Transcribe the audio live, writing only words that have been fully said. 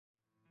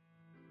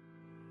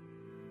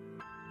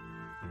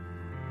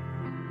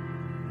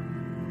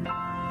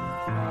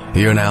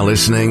You're now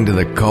listening to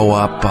the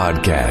Co-op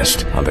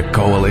Podcast on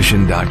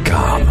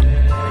thecoalition.com.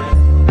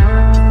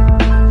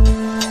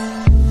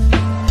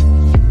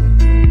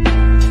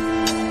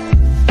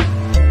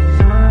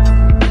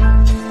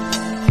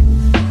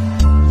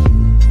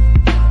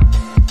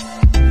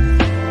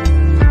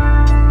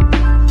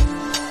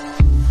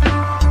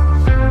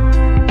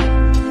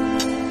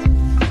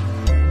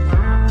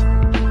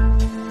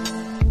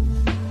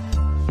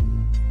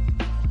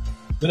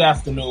 Good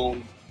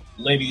afternoon,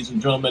 ladies and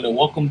gentlemen, and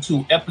welcome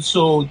to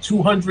episode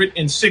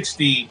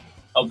 260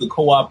 of the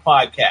Co-op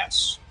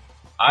Podcast.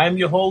 I am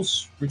your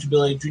host, Richard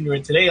Billy Jr.,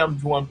 and today I'm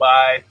joined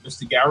by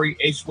Mr. Gary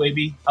A.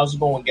 Swaby. How's it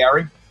going,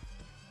 Gary?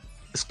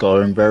 It's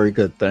going very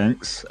good,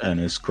 thanks, and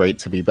it's great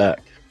to be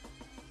back.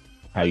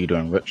 How you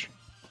doing, Rich?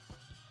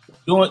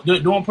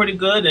 Doing pretty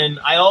good, and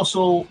I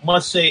also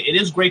must say it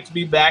is great to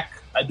be back.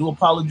 I do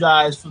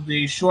apologize for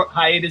the short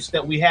hiatus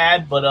that we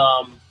had, but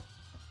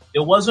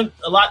there wasn't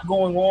a lot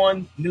going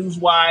on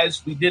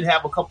news-wise. We did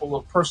have a couple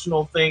of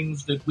personal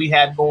things that we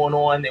had going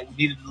on, and we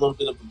needed a little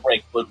bit of a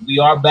break. But we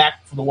are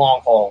back for the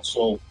long haul,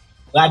 so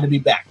glad to be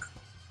back.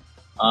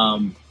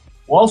 We're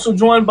also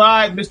joined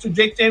by Mr.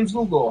 Jake James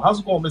Lugo.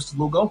 How's it going, Mr.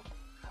 Lugo?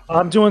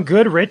 I'm doing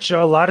good, Rich.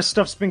 A lot of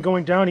stuff's been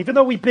going down. Even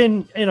though we've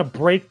been in a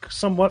break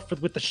somewhat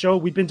with the show,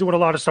 we've been doing a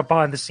lot of stuff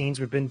behind the scenes.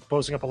 We've been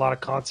posting up a lot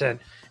of content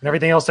and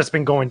everything else that's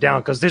been going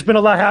down because there's been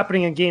a lot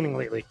happening in gaming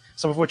lately,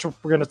 some of which we're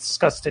going to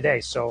discuss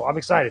today. So I'm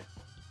excited.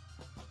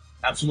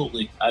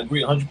 Absolutely. I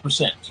agree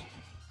 100%.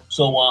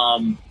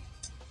 So,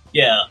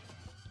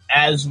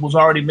 as was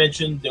already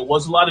mentioned, there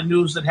was a lot of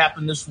news that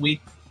happened this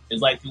week.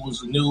 It's like it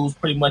was news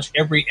pretty much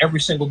every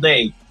single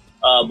day.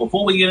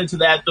 Before we get into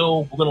that, though,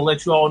 we're going to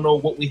let you all know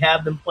what we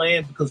have been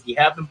playing because we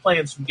have been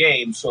playing some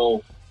games.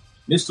 So,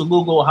 Mr.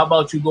 Lugo, how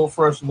about you go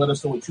first and let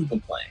us know what you've been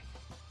playing?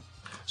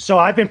 So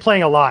I've been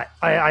playing a lot.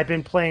 I've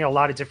been playing a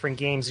lot of different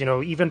games,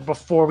 even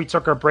before we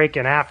took our break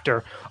and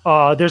after.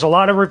 There's a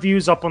lot of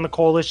reviews up on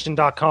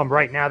thecoalition.com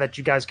right now that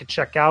you guys could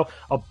check out.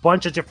 A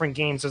bunch of different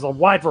games. There's a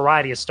wide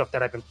variety of stuff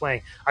that I've been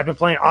playing. I've been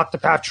playing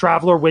Octopath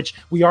Traveler, which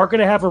we are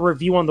going to have a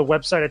review on the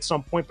website at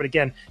some point. But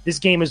again, this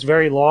game is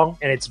very long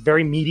and it's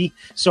very meaty.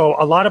 So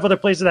a lot of other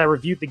places that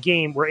reviewed the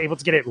game were able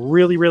to get it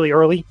really, really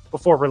early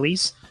before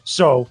release.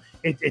 So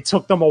it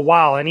took them a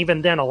while, and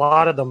even then, a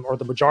lot of them, or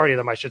the majority of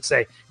them, I should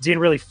say, didn't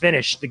really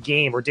finish the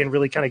game or didn't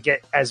really kind of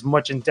get as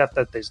much in depth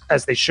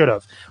as they should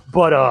have.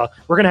 But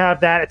we're going to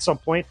have that at some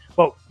point.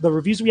 But the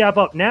reviews we have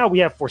up now, we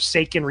have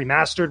Forsaken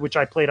Remastered, which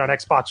I played on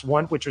Xbox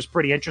One, which was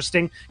pretty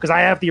interesting because I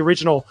have the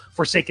original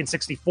Forsaken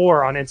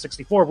 64 on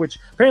N64, which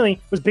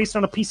apparently was based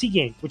on a PC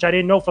game, which I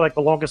didn't know for like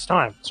the longest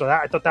time. So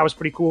I thought that was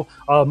pretty cool.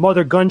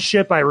 Mother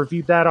Gunship, I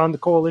reviewed that on the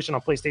Coalition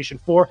on PlayStation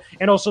 4,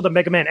 and also the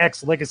Mega Man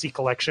X Legacy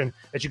Collection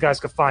that you guys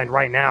could find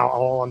right now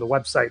all on the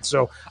website.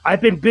 So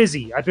I've been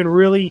busy. I've been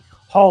really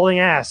hauling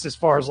ass as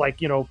far as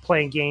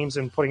playing games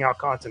and putting out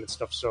content and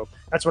stuff. So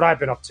that's what I've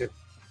been up to.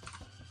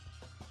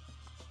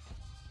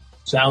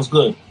 Sounds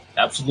good.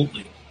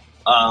 Absolutely.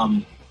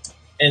 How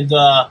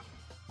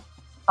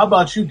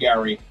about you,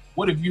 Gary?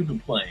 What have you been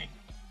playing?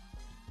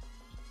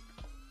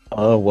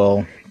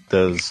 Well,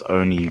 there's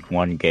only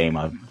one game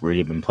I've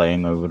really been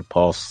playing over the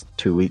past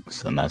 2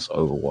 weeks, and that's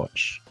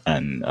Overwatch.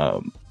 And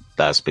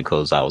that's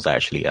because I was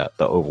actually at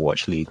the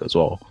Overwatch League as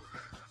well.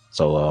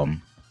 So,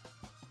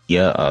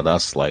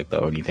 that's like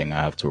the only thing I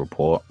have to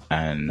report.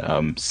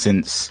 And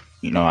since,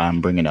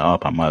 I'm bringing it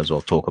up, I might as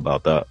well talk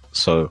about that.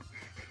 So,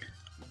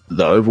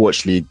 the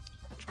Overwatch League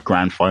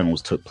Grand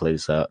Finals took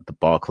place at the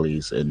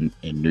Barclays in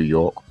New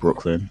York,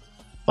 Brooklyn,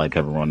 like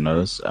everyone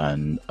knows.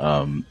 And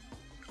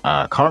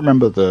I can't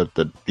remember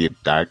the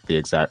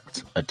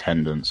exact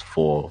attendance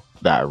for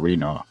that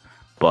arena,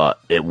 but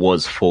it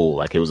was full.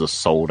 Like, it was a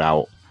sold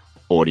out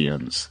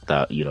audience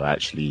that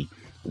actually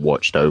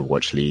watched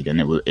Overwatch League,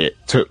 and it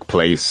took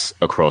place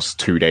across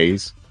 2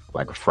 days,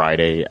 like a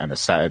Friday and a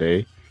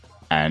Saturday,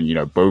 and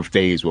both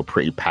days were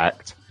pretty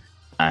packed.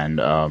 And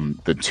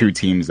the two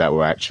teams that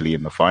were actually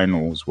in the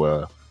finals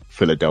were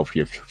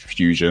Philadelphia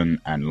Fusion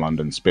and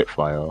London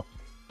Spitfire.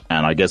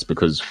 And I guess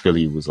because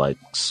Philly was like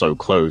so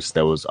close,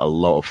 there was a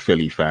lot of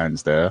Philly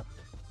fans there.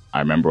 I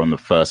remember on the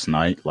first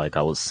night,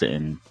 I was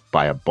sitting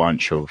by a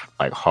bunch of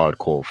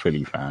hardcore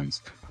Philly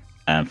fans.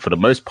 And for the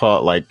most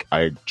part,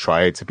 I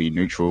try to be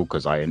neutral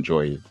because I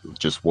enjoy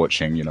just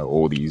watching,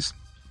 all these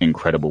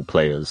incredible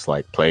players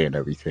play and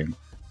everything.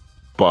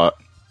 But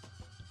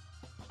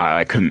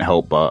I couldn't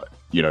help but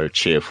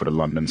cheer for the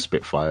London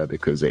Spitfire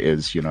because it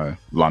is,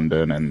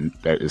 London, and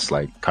that is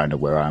kind of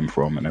where I'm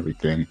from and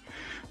everything.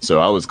 So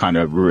I was kind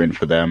of rooting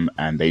for them,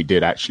 and they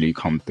did actually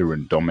come through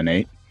and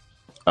dominate.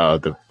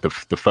 The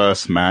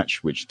first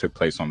match, which took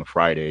place on the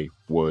Friday,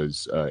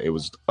 was it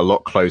was a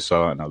lot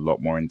closer and a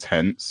lot more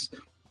intense.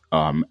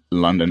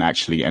 London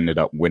actually ended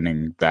up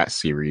winning that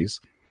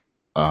series.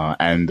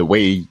 And the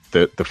way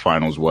that the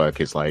finals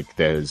work is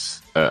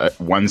there's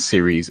one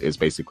series is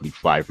basically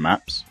 5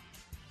 maps.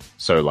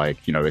 So,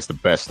 it's the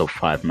best of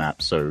 5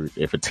 maps. So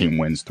if a team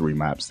wins 3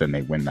 maps, then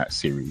they win that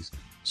series.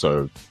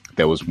 So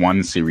there was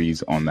one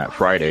series on that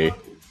Friday.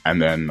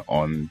 And then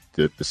on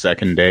the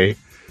second day,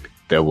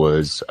 there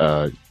was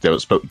the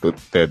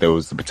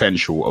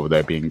potential of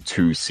there being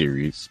 2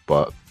 series,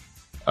 but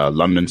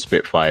London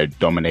Spitfire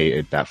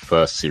dominated that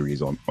first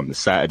series on the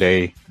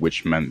Saturday,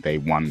 which meant they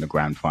won the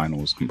grand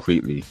finals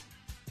completely.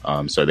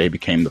 So they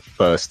became the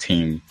first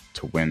team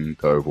to win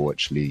the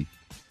Overwatch League,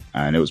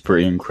 and it was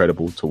pretty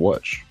incredible to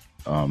watch.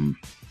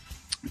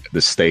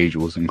 The stage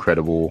was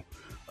incredible.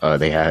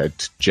 They had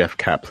Jeff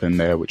Kaplan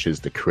there, which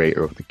is the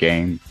creator of the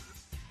game.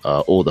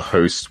 All the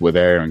hosts were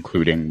there,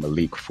 including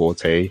Malik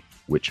Forte,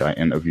 which I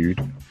interviewed.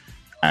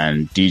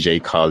 And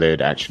DJ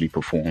Khaled actually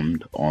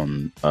performed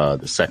on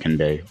the second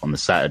day, on the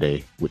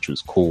Saturday, which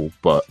was cool.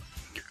 But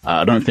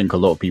I don't think a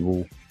lot of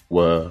people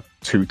were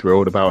too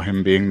thrilled about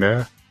him being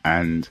there.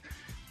 And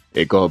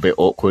it got a bit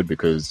awkward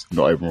because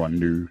not everyone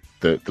knew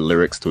the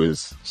lyrics to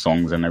his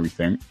songs and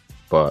everything.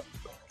 But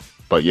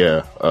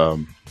yeah,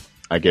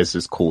 I guess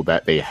it's cool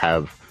that they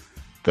have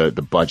the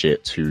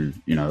budget to,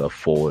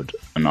 afford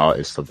an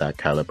artist of that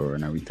caliber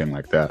and everything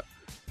like that.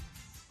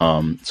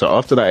 So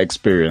after that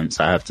experience,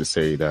 I have to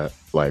say that,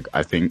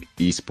 I think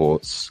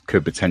esports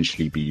could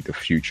potentially be the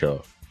future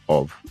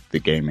of the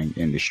gaming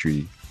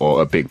industry,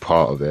 or a big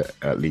part of it,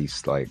 at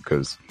least,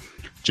 because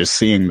just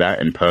seeing that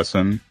in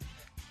person,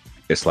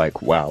 it's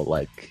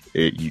wow,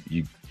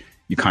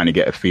 you kind of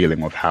get a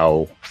feeling of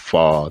how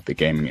far the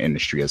gaming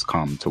industry has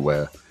come to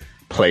where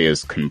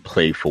players can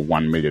play for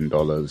 $1 million.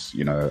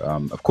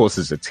 Of course,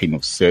 it's a team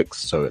of 6,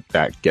 so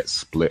that gets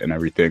split and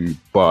everything,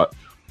 but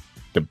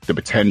the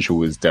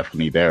potential is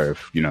definitely there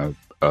if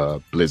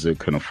Blizzard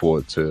can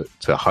afford to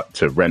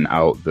rent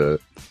out the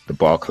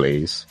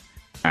Barclays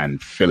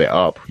and fill it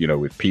up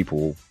with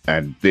people.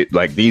 And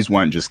these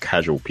weren't just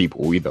casual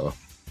people either.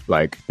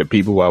 The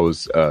people I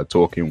was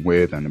talking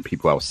with and the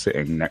people I was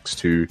sitting next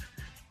to,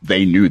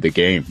 they knew the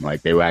game.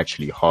 They were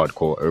actually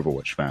hardcore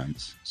Overwatch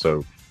fans,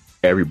 so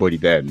everybody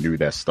there knew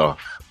their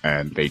stuff,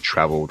 and they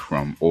traveled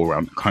from all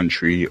around the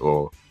country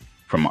or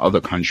from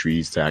other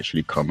countries to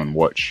actually come and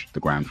watch the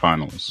grand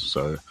finals.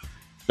 So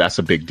that's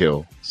a big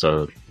deal.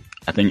 So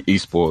I think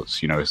esports,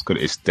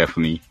 it's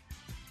definitely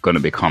going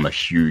to become a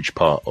huge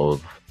part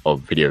of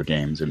video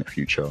games in the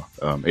future.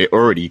 It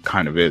already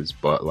kind of is,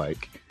 but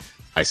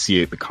I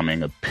see it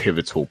becoming a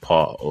pivotal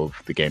part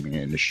of the gaming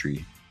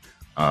industry.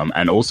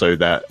 And also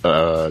that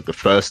the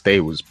first day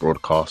was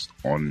broadcast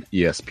on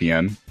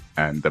ESPN,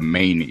 and the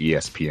main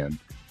ESPN.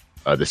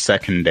 The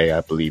second day,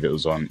 I believe it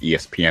was on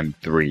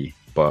ESPN3,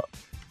 but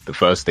the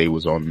first day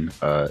was on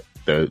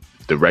the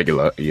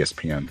regular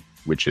ESPN,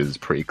 which is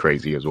pretty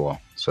crazy as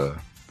well. So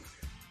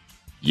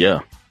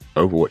yeah,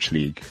 Overwatch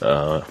League.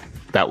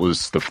 That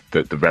was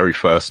the very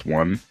first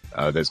one.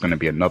 There's going to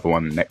be another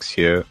one next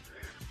year.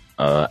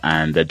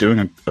 And they're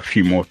doing a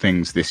few more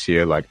things this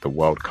year, like the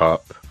World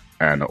Cup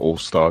and an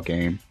All-Star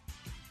game.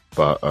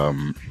 But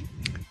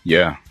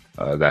yeah,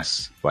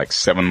 that's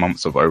 7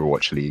 months of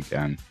Overwatch League,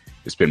 and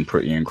it's been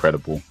pretty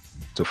incredible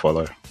to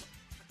follow.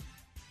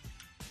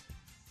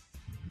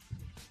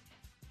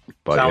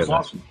 But sounds yeah,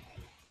 awesome.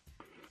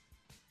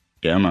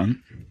 Yeah,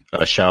 man.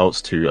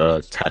 Shouts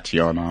to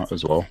Tatiana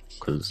as well,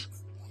 because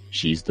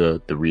she's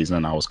the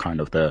reason I was kind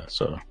of there.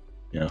 So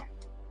yeah.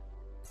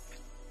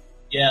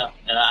 Yeah,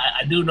 and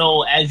I do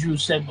know, as you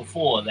said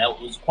before,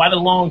 that was quite a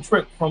long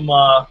trip from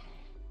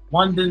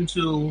London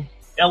to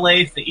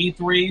LA for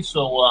E3.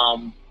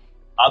 So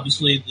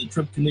obviously the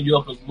trip to New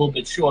York was a little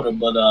bit shorter,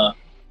 but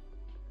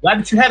glad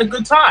that you had a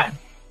good time.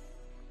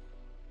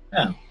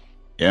 Yeah.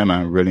 Yeah,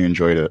 man, really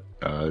enjoyed it.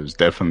 It was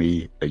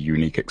definitely a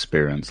unique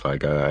experience.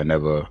 I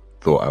never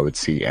thought I would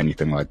see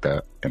anything like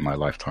that in my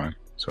lifetime.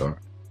 So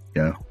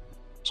yeah,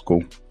 it's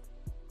cool.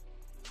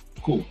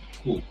 Cool.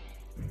 All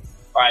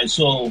right,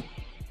 so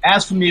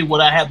as for me,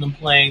 what I have been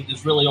playing,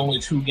 there's really only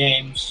 2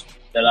 games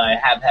that I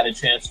have had a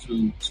chance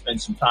to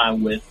spend some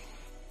time with.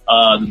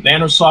 The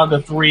Banner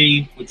Saga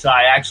 3, which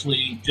I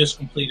actually just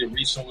completed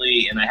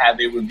recently, and I have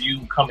a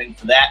review coming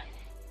for that.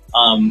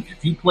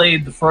 If you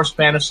played the first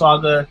Banner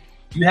Saga,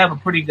 you have a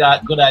pretty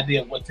good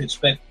idea of what to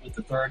expect with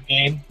the third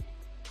game.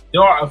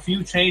 There are a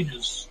few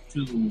changes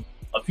to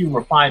a few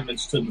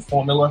refinements to the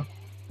formula,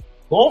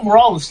 but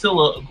overall it's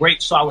still a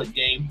great, solid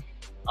game.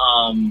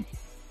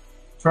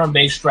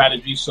 Turn-based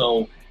strategy,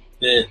 so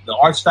the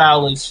art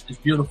style is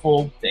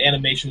beautiful. The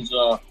animations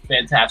are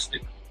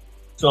fantastic.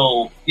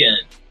 So yeah,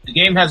 the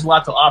game has a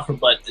lot to offer,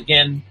 but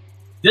again,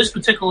 this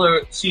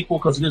particular sequel,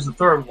 because it is the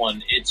third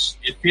one, it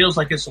feels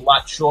like it's a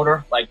lot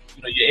shorter.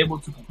 You're able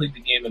to complete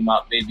the game in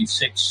about maybe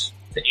 6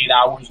 to 8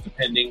 hours,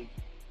 depending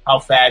how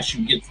fast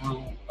you get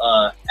through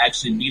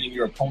actually beating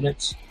your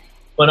opponents.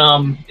 But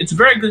it's a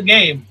very good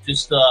game.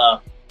 Just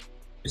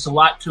it's a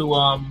lot to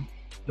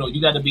you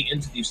got to be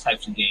into these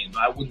types of games.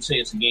 I wouldn't say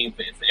it's a game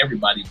for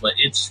everybody, but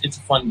it's a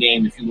fun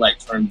game if you like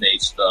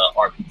turn-based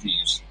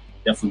RPGs.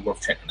 Definitely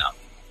worth checking out.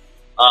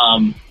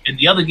 And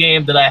the other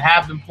game that I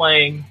have been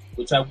playing,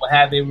 which I will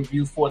have a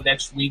review for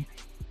next week,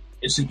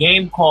 it's a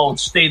game called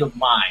State of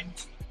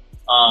Mind.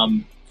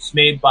 It's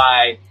made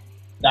by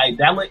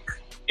Daedalic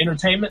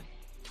Entertainment.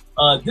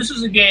 This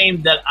is a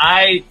game that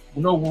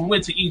when we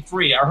went to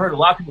E3, I heard a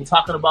lot of people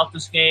talking about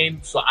this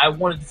game, so I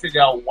wanted to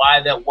figure out why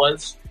that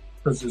was.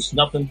 because there's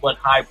nothing but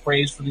high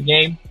praise for the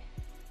game.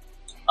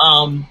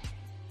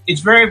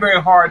 It's very,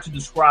 very hard to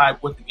describe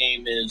what the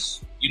game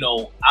is.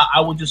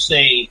 I would just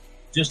say,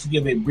 just to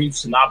give a brief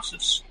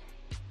synopsis,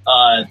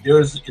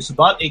 it's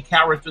about a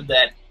character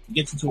that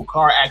gets into a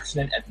car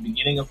accident at the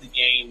beginning of the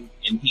game,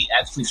 and he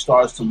actually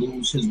starts to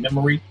lose his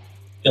memory.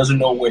 Doesn't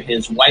know where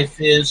his wife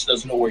is,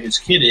 doesn't know where his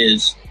kid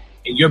is,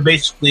 and you're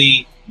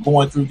basically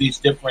going through these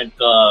different,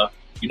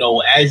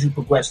 as you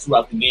progress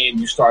throughout the game,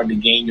 you start to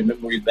gain your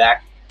memory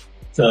back.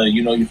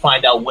 You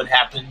find out what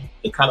happened,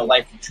 the kind of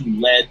life that you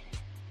led,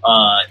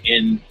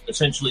 and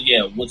essentially,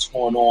 what's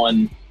going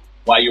on,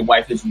 why your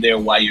wife isn't there,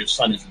 why your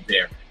son isn't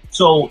there.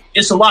 So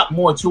it's a lot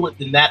more to it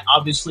than that,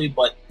 obviously,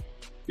 but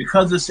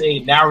because it's a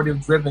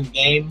narrative-driven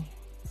game,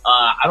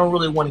 I don't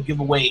really want to give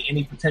away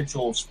any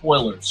potential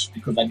spoilers,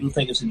 because I do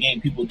think it's a game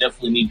people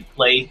definitely need to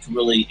play to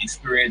really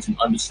experience and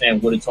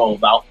understand what it's all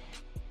about.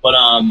 But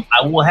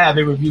I will have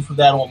a review for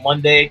that on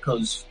Monday,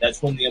 because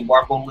that's when the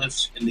embargo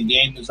lifts, and the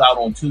game is out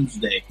on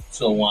Tuesday.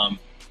 So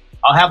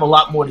I'll have a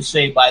lot more to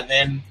say by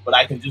then, but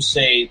I can just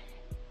say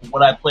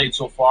what I played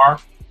so far.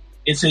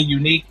 It's a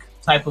unique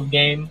type of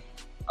game.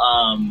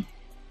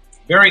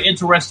 Very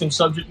interesting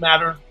subject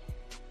matter.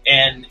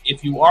 And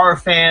if you are a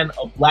fan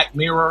of Black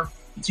Mirror,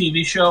 the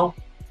TV show,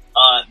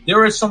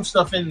 there is some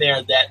stuff in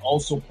there that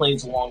also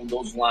plays along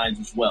those lines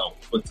as well.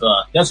 But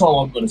that's all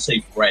I'm going to say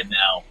for right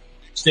now.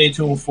 Stay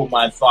tuned for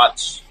my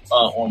thoughts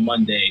on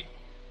Monday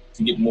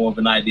to get more of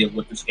an idea of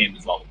what this game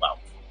is all about.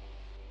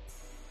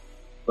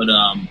 But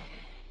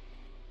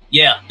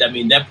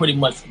that pretty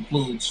much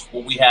concludes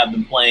what we have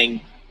been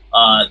playing.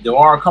 There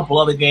are a couple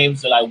other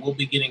games that I will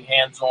be getting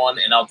hands on,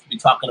 and I'll be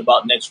talking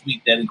about next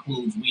week. That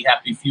includes We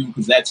Happy Few,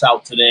 because that's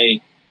out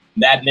today.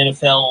 Madden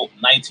NFL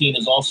 19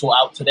 is also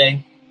out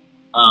today.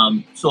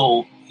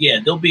 There'll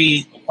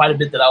be quite a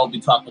bit that I will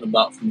be talking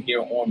about from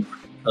here onward,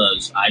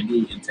 because I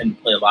do intend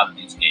to play a lot of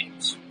these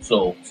games.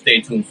 So stay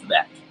tuned for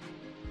that.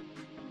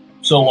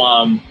 So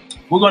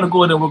we're going to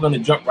go ahead and we're going to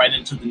jump right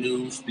into the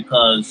news,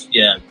 because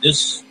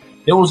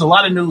there was a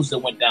lot of news that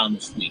went down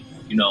this week,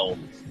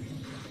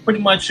 pretty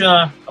much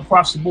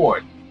across the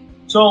board.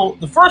 So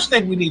the first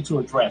thing we need to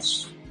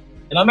address,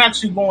 and I'm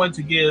actually going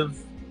to give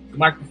the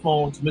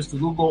microphone to Mr.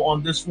 Lugo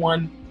on this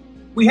one.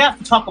 We have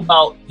to talk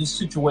about this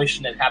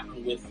situation that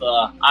happened with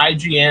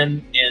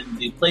IGN and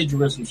the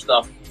plagiarism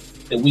stuff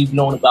that we've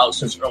known about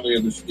since earlier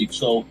this week.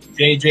 So,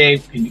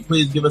 JJ, can you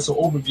please give us an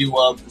overview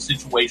of the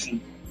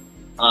situation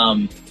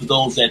for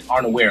those that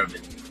aren't aware of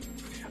it?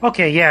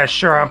 Okay, yeah,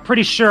 sure. I'm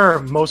pretty sure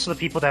most of the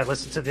people that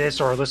listen to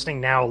this or are listening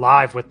now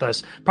live with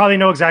us probably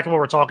know exactly what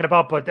we're talking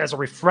about. But as a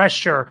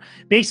refresher,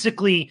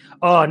 basically,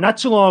 not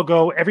too long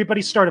ago,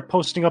 everybody started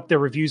posting up their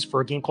reviews for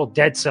a game called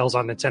Dead Cells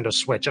on Nintendo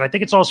Switch. And I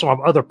think it's also on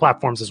other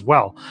platforms as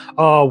well.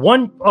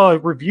 One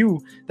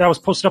review that was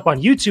posted up on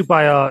YouTube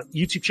by a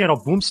YouTube channel,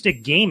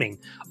 Boomstick Gaming,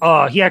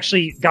 he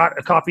actually got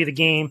a copy of the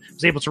game,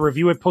 was able to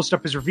review it, post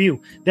up his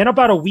review. Then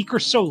about a week or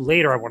so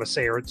later, I want to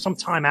say, or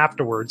sometime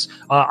afterwards,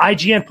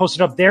 IGN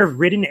posted up their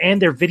written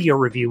and their video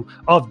review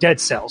of Dead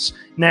Cells.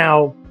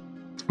 Now,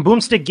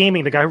 Boomstick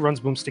Gaming, the guy who runs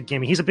Boomstick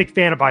Gaming, he's a big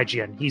fan of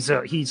IGN.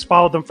 He's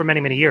followed them for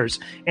many, many years.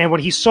 And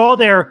when he saw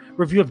their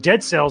review of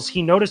Dead Cells,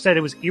 he noticed that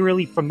it was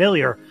eerily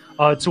familiar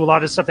to a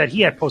lot of stuff that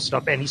he had posted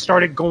up. And he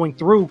started going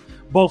through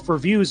both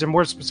reviews and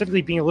more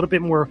specifically being a little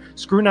bit more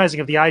scrutinizing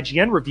of the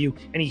IGN review.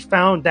 And he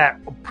found that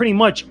pretty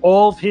much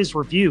all of his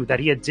review that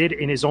he had did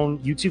in his own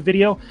YouTube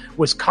video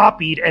was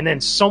copied and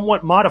then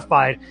somewhat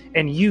modified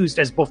and used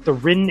as both the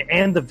written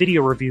and the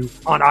video review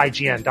on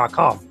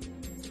IGN.com.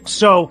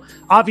 So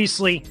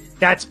obviously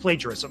that's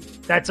plagiarism.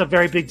 That's a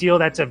very big deal.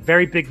 That's a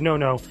very big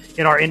no-no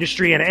in our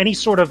industry and any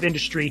sort of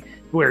industry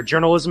where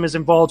journalism is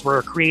involved, where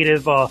a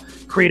creative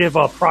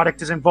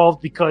product is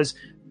involved, because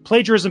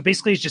plagiarism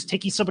basically is just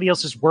taking somebody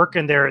else's work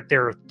and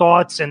their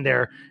thoughts and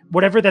their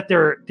whatever that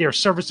their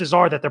services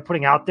are that they're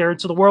putting out there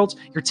into the world.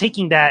 You're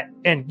taking that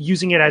and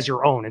using it as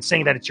your own and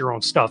saying that it's your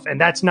own stuff, and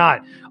that's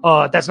not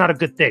a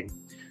good thing.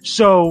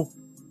 So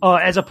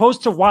as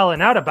opposed to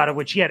wilding out about it,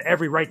 which he had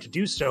every right to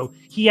do so,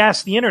 he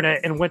asked the internet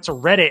and went to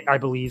Reddit, I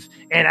believe,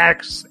 and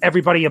asked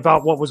everybody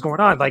about what was going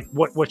on. Like,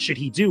 what should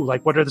he do?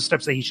 Like, what are the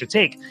steps that he should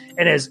take?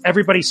 And as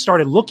everybody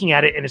started looking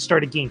at it and it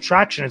started gaining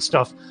traction and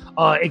stuff,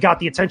 it got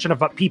the attention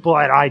of people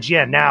at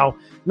IGN. Now,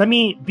 let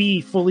me be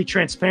fully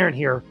transparent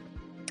here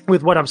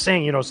with what I'm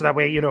saying, so that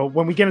way,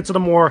 when we get into the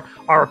more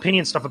our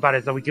opinion stuff about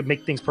it, that we can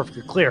make things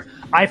perfectly clear.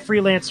 I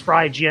freelance for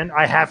IGN.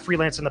 I have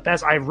freelanced in the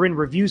past. I've written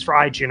reviews for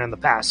IGN in the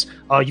past.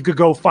 You could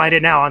go find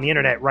it now on the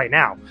internet right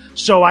now.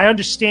 So I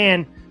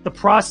understand the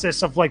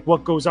process of like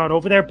what goes on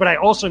over there, but I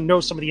also know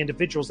some of the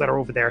individuals that are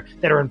over there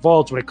that are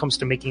involved when it comes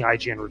to making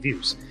IGN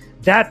reviews.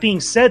 That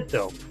being said,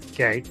 though,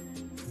 okay,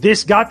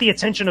 this got the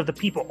attention of the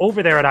people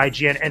over there at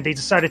IGN, and they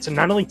decided to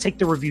not only take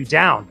the review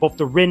down, both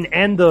the written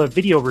and the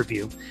video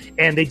review,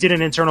 and they did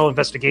an internal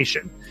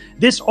investigation.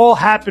 This all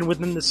happened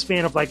within the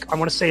span of, I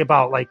want to say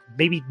about,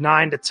 maybe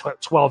 9 to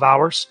 12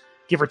 hours,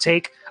 give or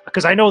take,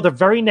 because I know the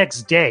very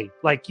next day,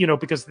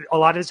 because a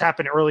lot of this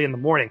happened early in the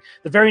morning,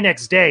 the very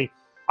next day,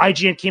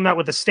 IGN came out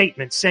with a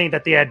statement saying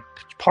that they had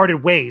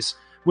parted ways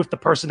with the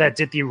person that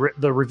did the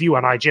review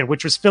on IGN,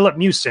 which was Philip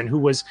Mewson, who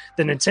was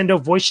the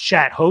Nintendo voice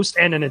chat host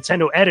and a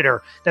Nintendo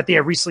editor that they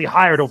had recently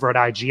hired over at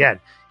IGN.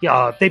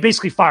 They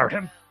basically fired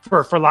him,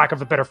 for lack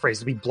of a better phrase,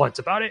 to be blunt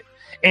about it.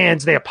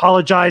 And they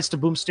apologized to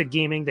Boomstick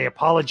Gaming. They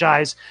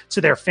apologized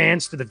to their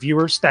fans, to the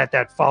viewers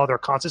that follow their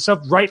content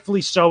stuff,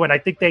 rightfully so. And I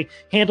think they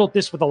handled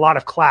this with a lot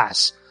of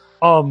class.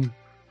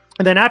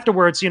 And then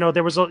afterwards,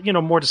 there was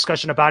more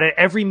discussion about it.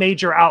 Every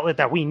major outlet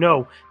that we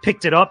know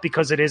picked it up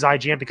because it is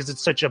IGN, because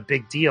it's such a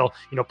big deal.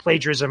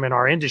 Plagiarism in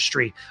our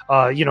industry.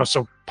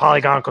 So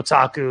Polygon,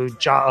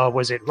 Kotaku,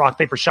 was it Rock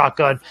Paper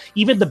Shotgun?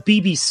 Even the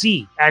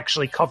BBC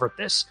actually covered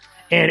this,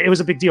 and it was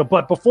a big deal.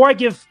 But before I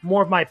give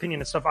more of my opinion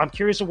and stuff, I'm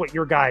curious of what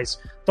your guys'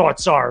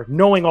 thoughts are,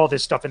 knowing all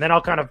this stuff, and then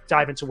I'll kind of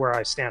dive into where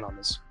I stand on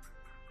this.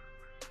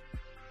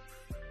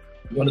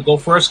 You want to go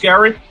first,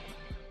 Gary?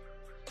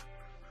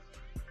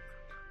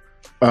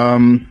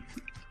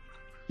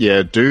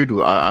 Yeah, dude,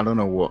 I don't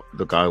know what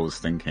the guy was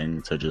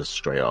thinking to just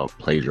straight up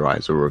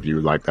plagiarize a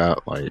review like that.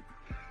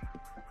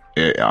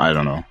 I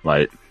don't know.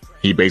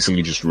 He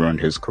basically just ruined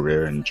his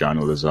career in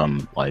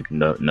journalism.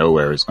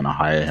 Nowhere is going to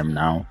hire him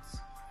now.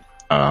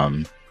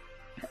 And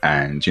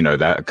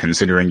that,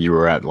 considering you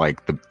were at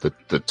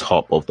the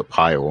top of the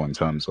pile in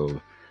terms of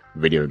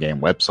video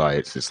game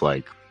websites, it's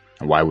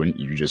why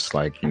wouldn't you just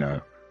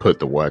put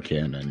the work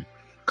in and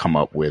come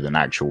up with an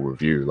actual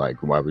review?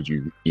 Why would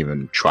you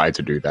even try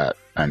to do that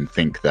and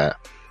think that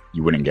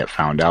you wouldn't get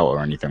found out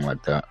or anything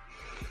like that?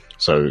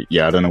 So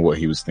yeah, I don't know what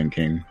he was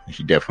thinking.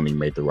 He definitely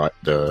made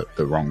the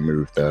wrong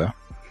move there.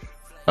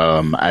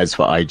 As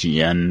for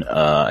IGN,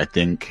 I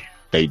think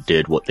they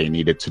did what they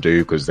needed to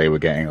do because they were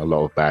getting a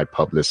lot of bad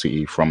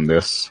publicity from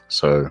this.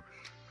 So,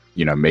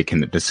 making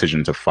the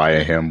decision to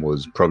fire him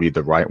was probably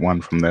the right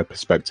one from their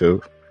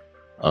perspective.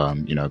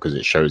 Because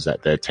it shows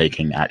that they're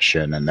taking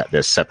action and that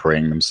they're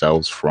separating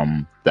themselves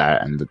from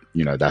that, and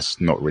that's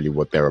not really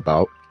what they're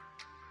about.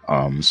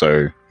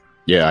 So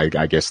yeah,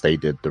 I guess they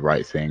did the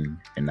right thing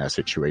in that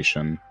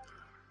situation.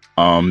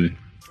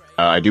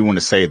 I do want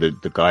to say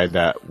that the guy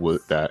that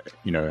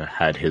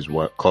had his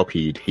work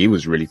copied, he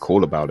was really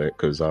cool about it,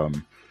 because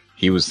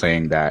he was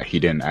saying that he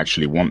didn't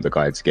actually want the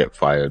guy to get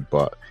fired,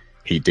 but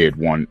he did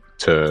want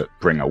to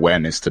bring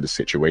awareness to the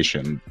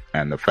situation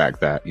and the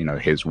fact that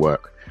his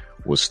work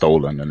was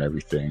stolen and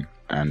everything.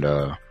 And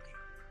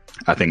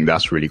I think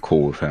that's really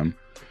cool of him,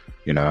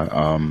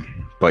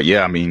 but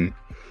yeah, I mean,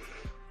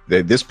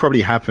 this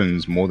probably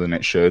happens more than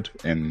it should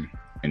in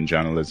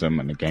journalism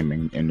and the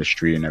gaming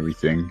industry and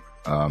everything.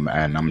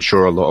 And I'm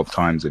sure a lot of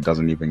times it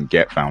doesn't even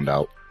get found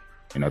out.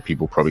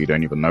 People probably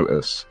don't even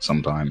notice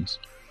sometimes.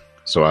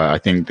 So I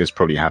think this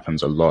probably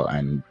happens a lot,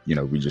 and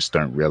we just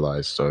don't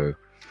realize. So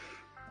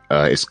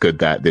it's good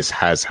that this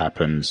has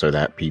happened, so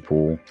that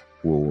people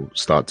will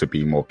start to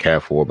be more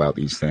careful about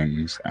these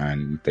things,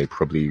 and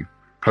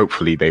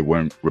hopefully they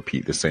won't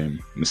repeat the same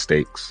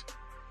mistakes.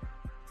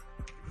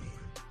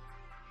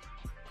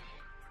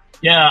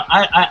 Yeah,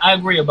 I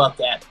agree about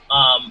that.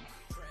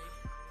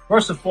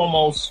 First and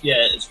foremost,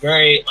 yeah, it's a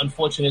very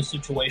unfortunate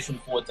situation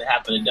for it to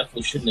happen. It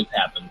definitely shouldn't have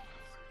happened.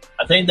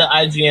 I think the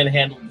IGN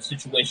handled the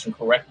situation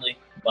correctly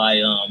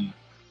by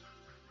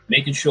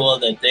making sure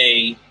that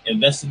they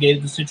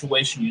investigated the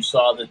situation. You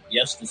saw that,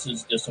 yes,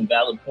 there's some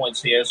valid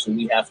points here, so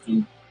we have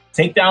to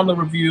take down the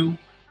review.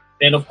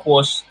 Then, of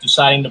course,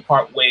 deciding to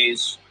part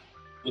ways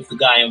with the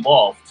guy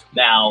involved.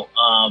 Now,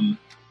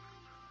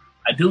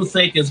 I do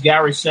think, as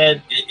Gary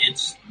said,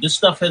 this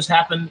stuff has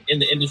happened in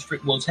the industry.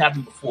 Well, it's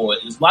happened before.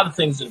 There's a lot of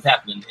things that have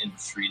happened in the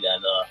industry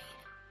that are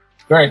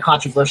very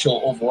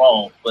controversial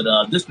overall. But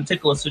this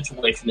particular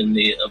situation and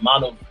the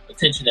amount of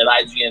attention that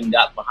IGN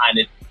got behind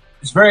it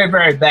is very,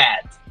 very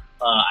bad.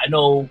 I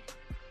know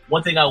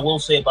one thing I will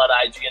say about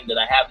IGN that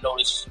I have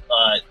noticed,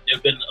 there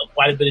have been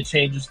quite a bit of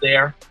changes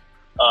there.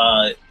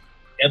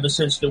 Ever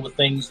since there were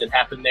things that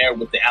happened there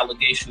with the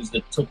allegations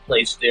that took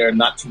place there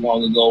not too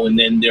long ago, and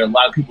then there are a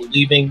lot of people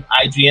leaving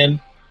IGN.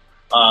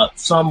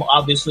 Some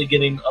obviously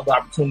getting other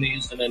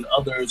opportunities, and then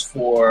others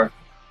for,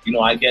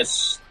 I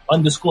guess,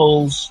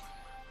 undisclosed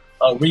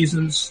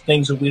reasons,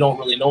 things that we don't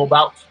really know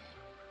about.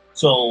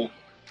 So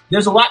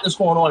there's a lot that's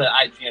going on at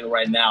IGN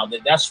right now.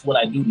 That's what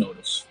I do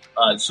notice.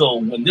 So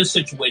when this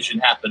situation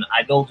happened,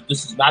 I know that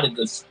this is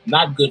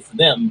not good for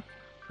them,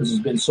 because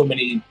there's been so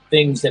many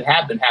things that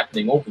have been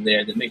happening over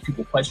there that make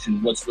people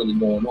question what's really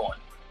going on.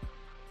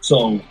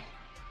 So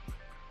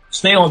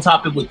stay on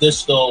topic with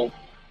this, though.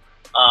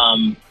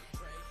 I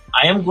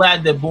am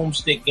glad that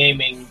Boomstick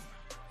Gaming,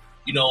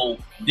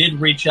 did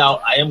reach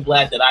out. I am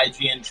glad that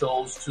IGN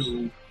chose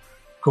to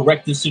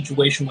correct this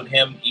situation with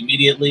him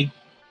immediately.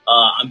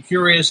 I'm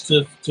curious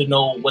to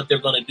know what they're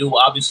going to do.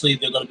 Obviously,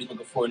 they're going to be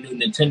looking for a new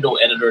Nintendo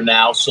editor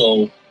now,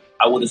 so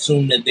I would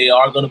assume that they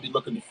are going to be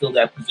looking to fill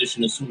that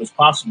position as soon as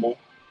possible.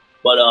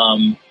 But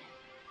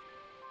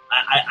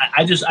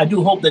I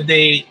do hope that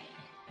they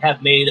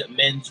have made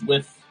amends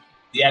with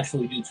the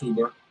actual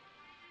YouTuber.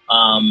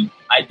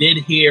 I did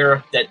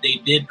hear that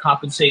they did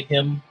compensate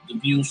him the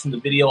views from the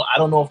video. I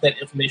don't know if that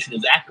information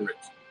is accurate.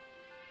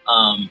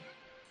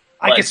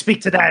 I can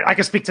speak to that. I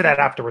can speak to that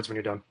afterwards when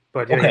you're done.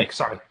 But okay,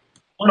 sorry.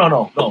 Oh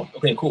no.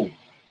 Okay, cool.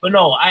 But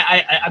no,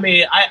 I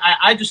mean,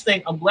 I just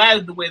think I'm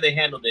glad the way they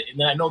handled it, and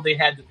then I know they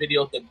had the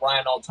video that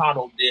Brian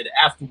Altano did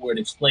afterward,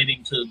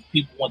 explaining to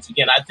people once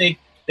again. I think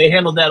they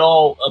handled that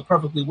all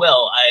perfectly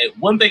well.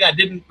 One thing I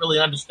didn't really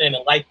understand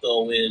and like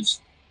though is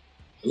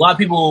a lot of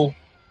people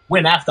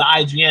went after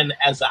IGN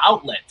as an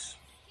outlet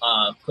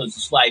because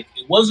it's like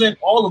it wasn't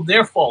all of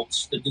their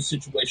faults that this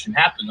situation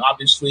happened.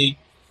 Obviously,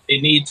 they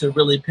need to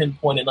really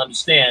pinpoint and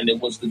understand it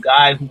was the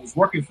guy who was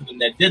working for them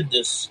that did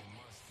this.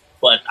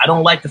 But I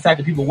don't like the fact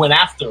that people went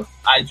after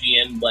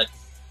IGN. But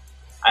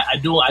I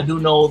do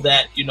know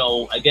that, you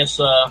know, I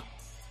guess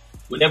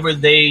whenever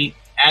they,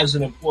 as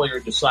an employer,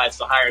 decides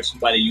to hire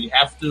somebody, you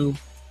have to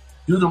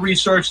do the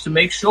research to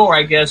make sure,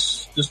 I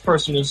guess, this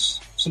person is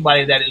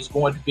somebody that is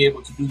going to be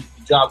able to do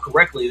the job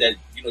correctly, that,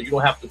 you know, you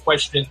don't have to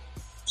question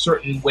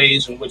certain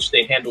ways in which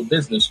they handle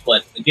business.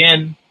 But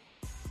again,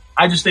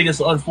 I just think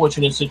it's an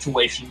unfortunate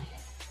situation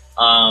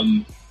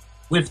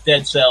with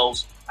Dead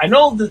Cells. I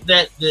know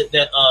that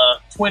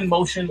Twin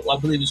Motion, or I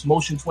believe it's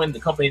Motion Twin, the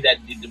company that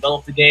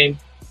developed the game,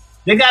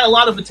 they got a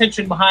lot of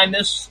attention behind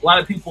this. A lot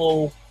of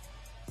people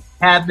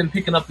have been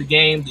picking up the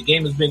game. The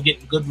game has been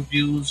getting good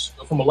reviews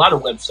from a lot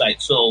of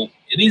websites. So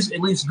it is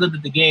at least good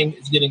that the game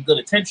is getting good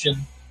attention.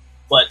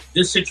 But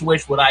this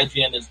situation with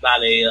IGN is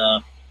not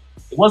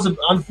it was an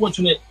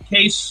unfortunate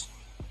case.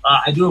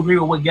 I do agree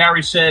with what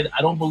Gary said.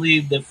 I don't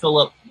believe that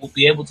Philip will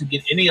be able to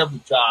get any of the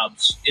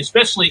jobs,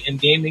 especially in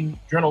gaming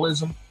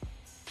journalism.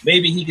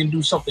 Maybe he can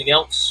do something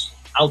else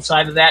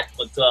outside of that,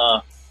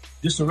 but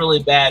just a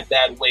really bad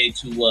way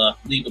to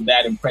leave a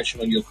bad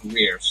impression on your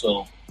career.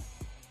 So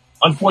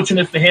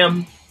unfortunate for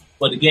him,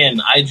 but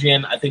again,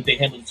 IGN, I think they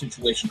handled the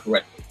situation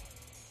correctly.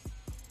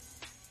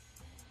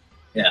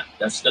 Yeah,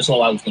 that's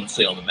all I was going to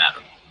say on the matter.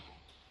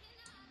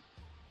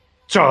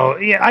 So,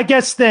 yeah, I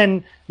guess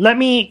then let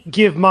me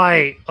give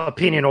my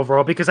opinion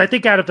overall, because I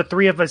think out of the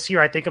three of us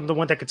here, I think I'm the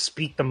one that could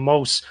speak the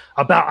most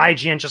about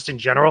IGN just in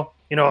general.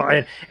 You know,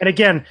 and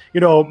again, you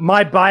know,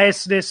 my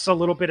biasness a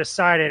little bit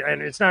aside,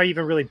 and it's not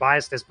even really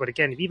biasness, but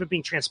again, even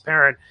being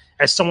transparent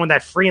as someone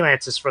that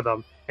freelances for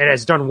them and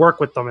has done work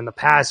with them in the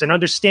past and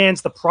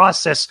understands the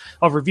process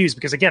of reviews.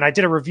 Because again, I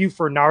did a review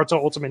for Naruto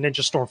Ultimate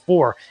Ninja Storm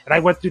 4, and I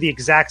went through the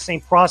exact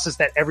same process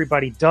that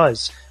everybody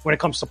does when it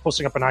comes to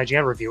posting up an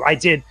IGN review. I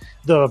did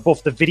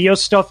both the video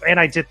stuff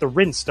and I did the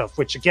written stuff,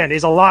 which again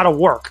is a lot of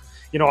work.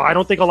 You know, I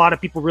don't think a lot of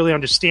people really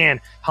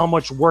understand how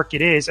much work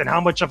it is and how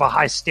much of a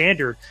high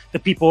standard the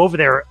people over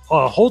there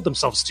hold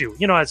themselves to,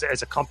 you know, as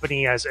a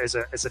company, as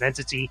an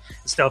entity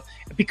and stuff,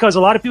 because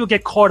a lot of people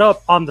get caught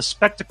up on the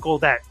spectacle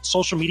that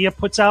social media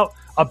puts out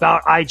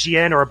about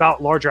IGN or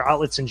about larger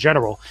outlets in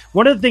general.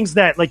 One of the things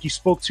that, like you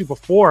spoke to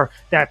before,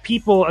 that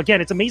people,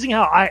 again, it's amazing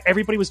how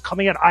everybody was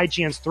coming at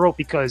IGN's throat,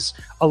 because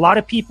a lot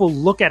of people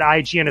look at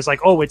IGN as like,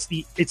 oh, it's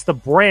the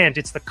brand,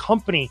 it's the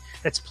company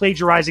that's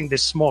plagiarizing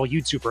this small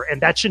YouTuber. And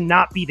that should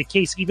not be the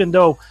case, even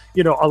though,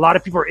 you know, a lot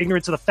of people are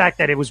ignorant to the fact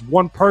that it was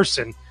one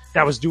person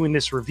that was doing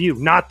this review,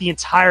 not the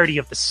entirety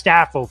of the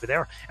staff over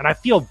there. And I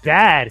feel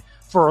bad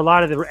for a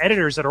lot of the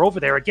editors that are over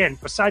there. Again,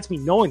 besides me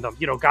knowing them,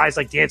 you know, guys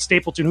like Dan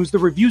Stapleton, who's the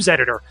reviews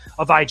editor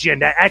of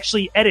IGN, that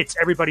actually edits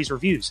everybody's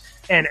reviews.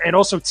 And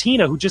also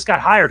Tina, who just got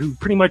hired, who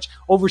pretty much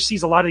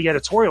oversees a lot of the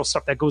editorial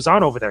stuff that goes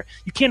on over there.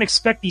 You can't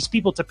expect these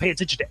people to pay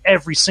attention to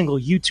every single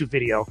YouTube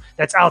video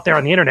that's out there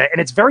on the internet. And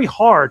it's very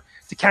hard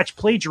to catch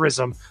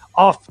plagiarism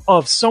off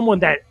of someone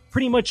that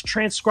pretty much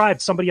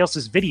transcribed somebody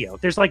else's video.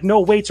 There's like no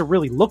way to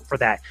really look for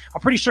that. I'm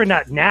pretty sure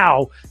that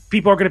now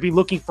people are going to be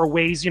looking for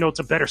ways, you know,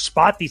 to better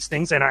spot these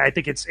things. And I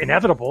think it's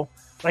inevitable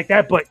like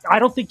that, but I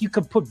don't think you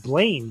could put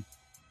blame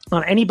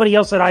on anybody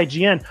else at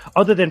IGN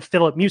other than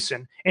Philip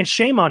Mewson. And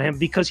shame on him,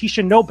 because he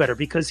should know better,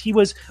 because he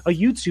was a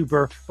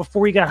YouTuber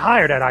before he got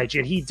hired at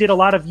IGN. He did a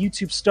lot of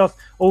YouTube stuff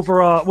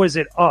over,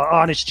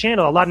 on his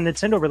channel, a lot of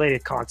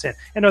Nintendo-related content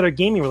and other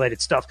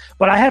gaming-related stuff.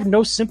 But I have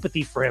no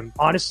sympathy for him,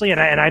 honestly, and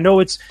I know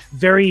it's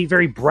very,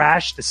 very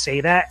brash to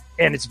say that,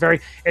 and it's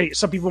very,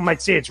 some people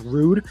might say it's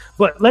rude,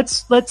 but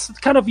let's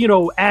kind of, you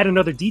know, add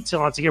another detail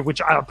onto here, which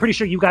I'm pretty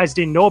sure you guys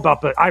didn't know about,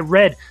 but I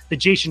read the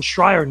Jason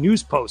Schreier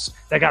news post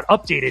that got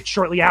updated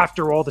shortly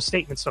after all the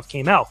statement stuff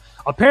came out.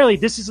 Apparently,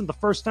 this isn't the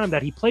first time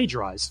that he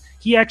plagiarized.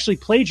 He actually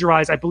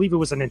plagiarized, I believe it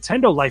was a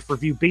Nintendo Life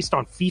review based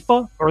on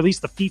FIFA, or at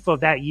least the FIFA of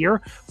that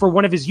year, for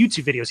one of his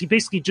YouTube videos. He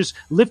basically just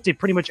lifted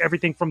pretty much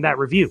everything from that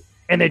review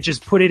and then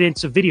just put it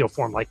into video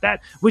form like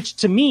that, which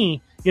to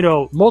me, you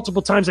know,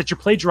 multiple times that you're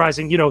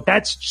plagiarizing, you know,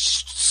 that's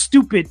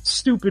stupid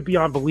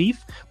beyond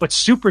belief, but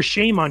super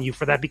shame on you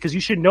for that, because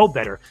you should know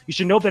better. You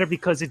should know better,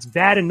 because it's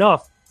bad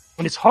enough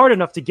and it's hard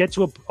enough to get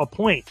to a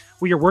point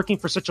where you're working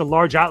for such a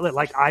large outlet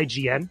like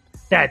IGN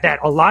that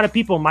a lot of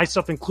people,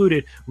 myself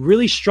included,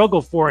 really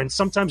struggle for, and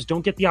sometimes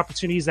don't get the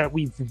opportunities that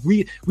we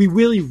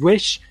really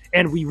wish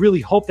and we really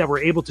hope that we're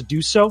able to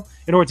do so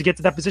in order to get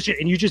to that position.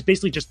 And you just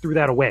basically just threw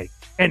that away,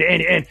 and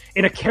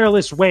in a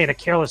careless way, in a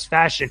careless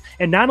fashion.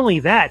 And not only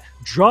that,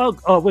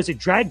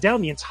 dragged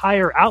down the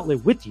entire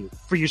outlet with you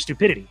for your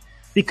stupidity.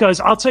 because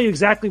I'll tell you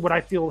exactly what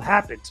I feel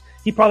happened.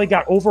 He probably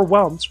got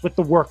overwhelmed with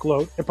the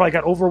workload and probably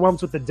got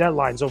overwhelmed with the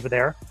deadlines over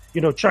there,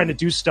 trying to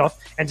do stuff,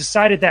 and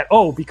decided that,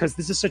 because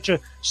this is such a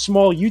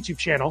small YouTube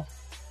channel,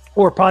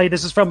 or probably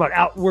this is from an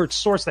outward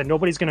source that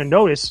nobody's going to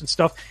notice and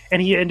stuff,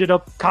 and he ended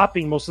up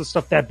copying most of the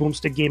stuff that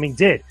Boomstick Gaming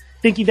did,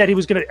 thinking that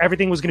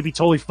everything was going to be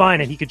totally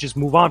fine and he could just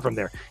move on from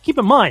there. Keep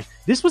in mind,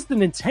 this was the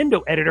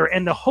Nintendo editor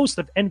and the host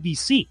of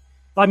NBC.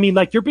 I mean,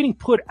 like, you're being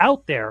put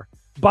out there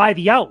by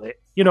the outlet,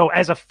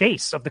 as a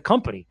face of the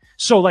company.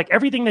 So, like,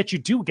 everything that you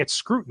do gets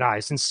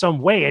scrutinized in some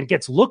way and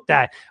gets looked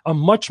at a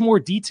much more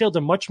detailed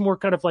and much more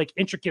kind of like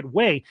intricate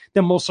way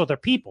than most other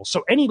people.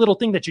 So any little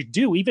thing that you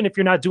do, even if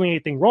you're not doing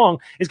anything wrong,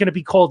 is going to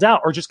be called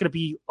out or just going to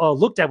be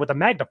looked at with a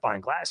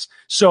magnifying glass.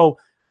 So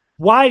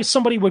why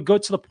somebody would go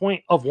to the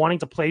point of wanting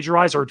to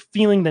plagiarize or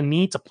feeling the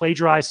need to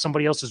plagiarize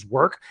somebody else's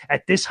work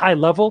at this high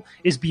level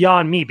is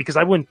beyond me, because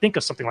I wouldn't think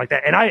of something like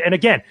that. And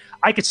again,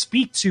 I could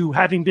speak to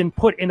having been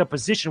put in a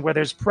position where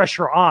there's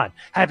pressure on,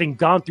 having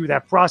gone through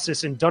that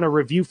process and done a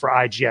review for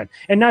IGN,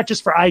 and not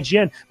just for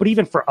IGN, but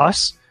even for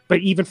us. But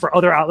even for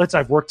other outlets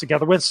I've worked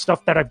together with,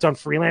 stuff that I've done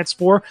freelance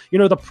for,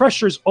 the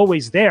pressure's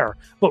always there.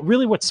 But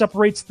really what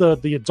separates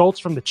the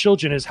adults from the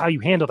children is how you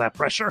handle that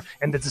pressure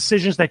and the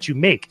decisions that you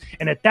make.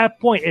 And at that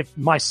point, if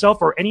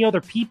myself or any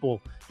other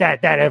people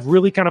that have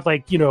really kind of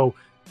like,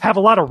 have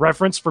a lot of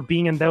reverence for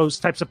being in those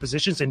types of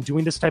positions and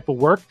doing this type of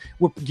work,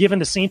 were given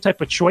the same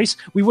type of choice,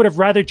 we would have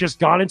rather just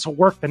gone into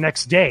work the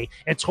next day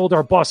and told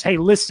our boss, hey,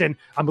 listen,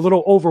 I'm a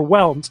little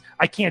overwhelmed.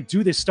 I can't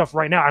do this stuff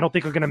right now. I don't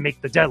think we're going to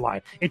make the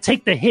deadline. And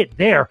take the hit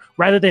there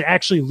rather than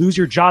actually lose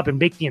your job and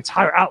make the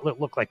entire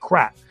outlet look like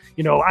crap.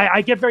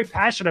 I get very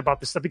passionate about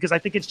this stuff because I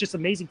think it's just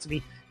amazing to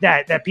me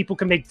that people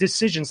can make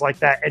decisions like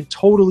that and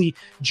totally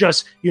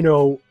just,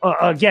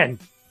 again,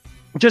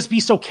 just be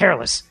so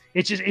careless.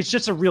 It's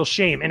just a real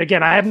shame. And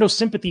again, I have no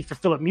sympathy for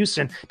Philip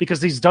Mewson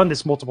because he's done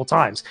this multiple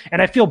times.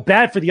 And I feel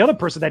bad for the other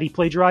person that he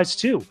plagiarized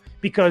too,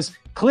 because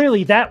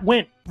clearly that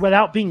went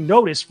without being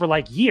noticed for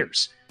like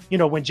years.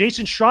 When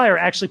Jason Schreier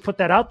actually put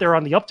that out there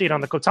on the update on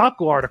the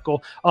Kotaku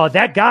article,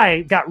 that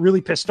guy got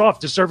really pissed off,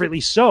 deservedly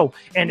so.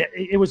 And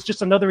it was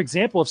just another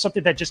example of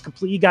something that just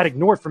completely got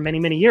ignored for many,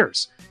 many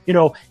years.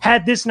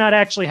 Had this not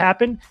actually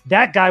happened,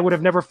 that guy would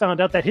have never found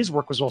out that his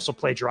work was also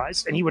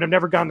plagiarized, and he would have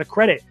never gotten the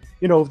credit,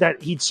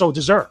 that he'd so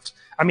deserved.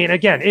 I mean,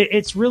 again,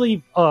 it's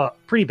really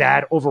pretty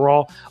bad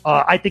overall.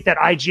 I think that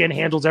IGN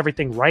handles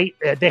everything right.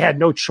 They had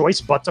no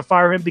choice but to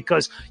fire him,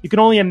 because you can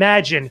only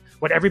imagine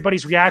what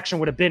everybody's reaction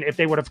would have been if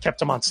they would have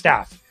kept him on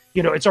staff.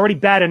 It's already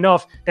bad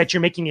enough that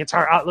you're making the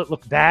entire outlet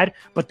look bad,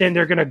 but then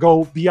they're going to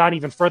go beyond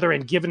even further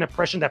and give an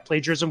impression that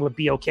plagiarism would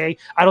be okay.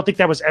 I don't think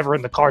that was ever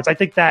in the cards. I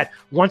think that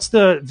once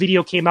the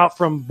video came out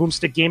from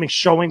Boomstick Gaming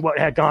showing what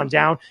had gone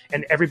down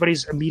and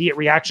everybody's immediate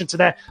reaction to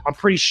that, I'm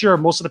pretty sure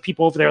most of the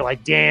people over there,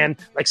 like Dan,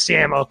 like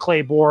Sam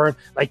Claiborne,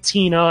 like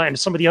Tina, and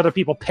some of the other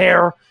people,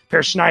 Per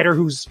Schneider,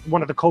 who's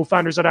one of the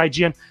co-founders at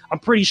IGN, I'm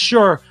pretty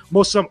sure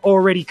most of them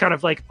already kind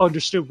of like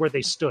understood where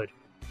they stood.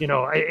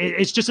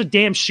 It's just a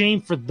damn shame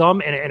for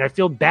them, and I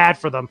feel bad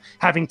for them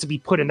having to be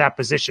put in that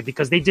position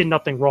because they did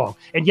nothing wrong,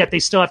 and yet they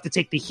still have to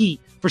take the heat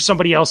for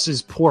somebody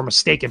else's poor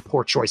mistake and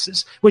poor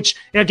choices, which,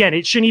 again,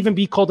 it shouldn't even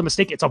be called a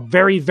mistake. It's a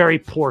very, very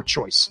poor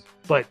choice.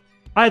 But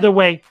either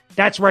way,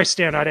 that's where I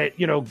stand on it.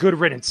 Good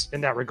riddance in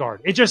that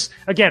regard. It just,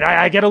 again,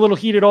 I get a little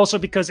heated also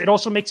because it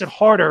also makes it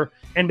harder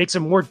and makes it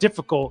more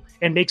difficult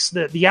and makes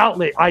the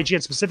outlet,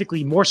 IGN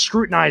specifically, more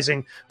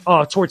scrutinizing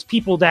towards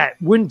people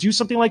that wouldn't do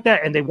something like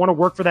that and they want to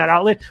work for that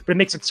outlet, but it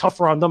makes it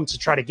tougher on them to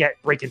try to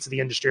break into the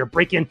industry or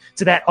break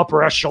into that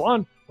upper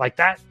echelon like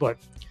that. But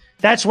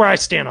that's where I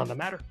stand on the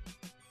matter.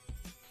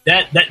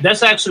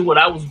 That's actually what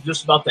I was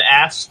just about to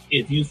ask.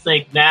 If you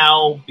think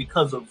now,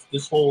 because of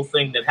this whole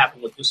thing that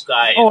happened with this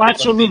guy,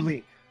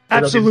 absolutely.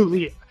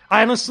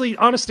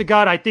 Honest to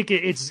God, I think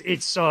it's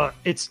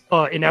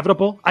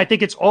inevitable. I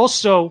think it's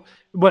also,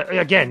 but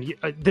again,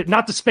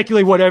 not to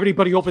speculate what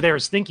everybody over there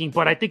is thinking,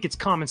 but I think it's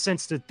common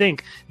sense to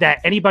think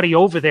that anybody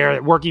over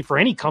there working for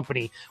any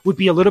company would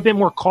be a little bit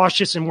more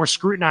cautious and more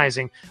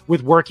scrutinizing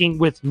with working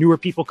with newer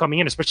people coming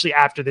in, especially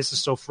after this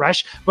is so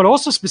fresh, but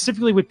also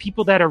specifically with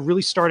people that are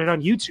really started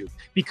on YouTube,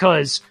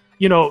 because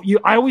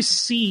I always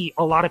see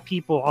a lot of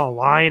people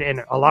online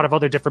and a lot of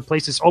other different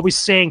places always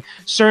saying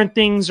certain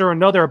things or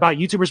another about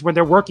YouTubers when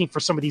they're working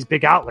for some of these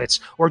big outlets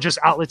or just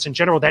outlets in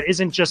general that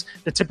isn't just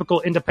the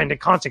typical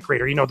independent content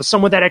creator.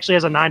 Someone that actually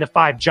has a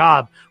 9-to-5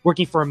 job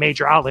working for a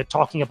major outlet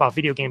talking about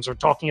video games or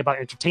talking about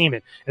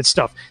entertainment and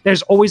stuff.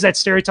 There's always that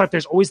stereotype.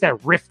 There's always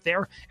that rift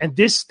there. And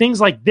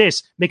things like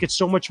this make it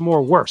so much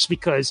more worse,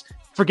 because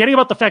forgetting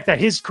about the fact that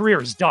his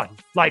career is done.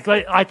 Like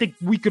I think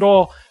we could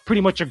all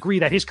pretty much agree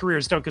that his career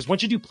is done, because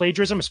once you do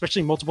plagiarism,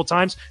 especially multiple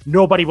times,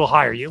 nobody will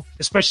hire you,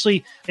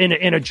 especially in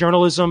a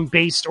journalism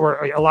based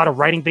or a lot of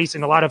writing based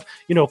and a lot of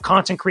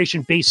content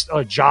creation based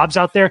jobs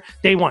out there.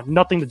 They want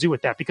nothing to do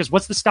with that, because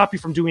what's to stop you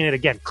from doing it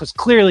again? Because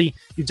clearly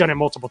you've done it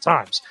multiple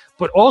times.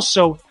 But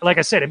also, like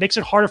I said, it makes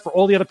it harder for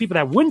all the other people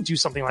that wouldn't do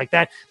something like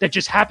that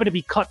just happen to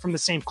be cut from the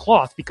same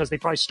cloth because they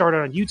probably started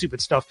on YouTube and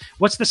stuff.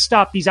 What's to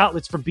stop these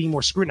outlets from being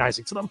more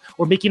scrutinizing to them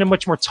or making it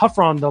much more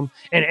tougher on them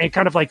and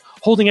kind of like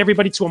holding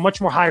everybody to a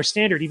much more higher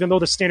standard, even though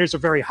the standards are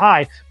very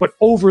high, but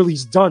overly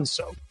done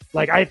so?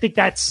 Like, I think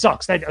that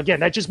sucks. That,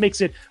 again, that just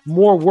makes it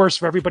more worse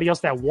for everybody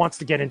else that wants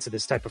to get into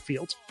this type of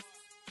field.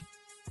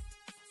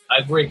 I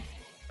agree.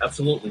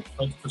 Absolutely.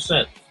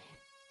 100%.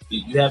 Do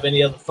you have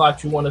any other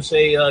thoughts you want to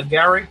say,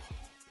 Gary?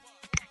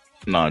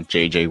 No,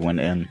 JJ went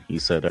in. He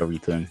said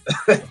everything.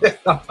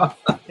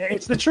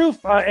 It's the truth.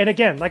 And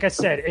again, like I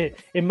said,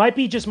 it might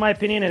be just my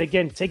opinion. And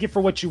again, take it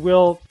for what you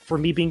will for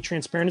me being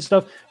transparent and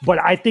stuff. But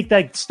I think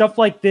that stuff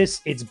like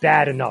this, it's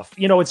bad enough.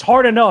 You know, it's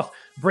hard enough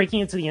breaking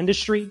into the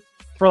industry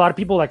for a lot of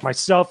people like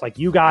myself, like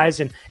you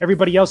guys, and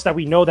everybody else that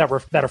we know that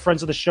are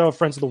friends of the show,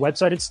 friends of the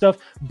website and stuff.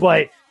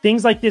 But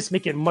things like this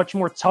make it much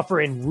more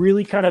tougher and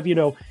really kind of, you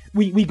know,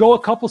 we go a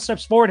couple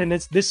steps forward and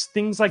this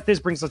things like this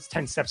brings us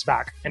 10 steps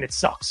back, and it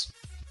sucks.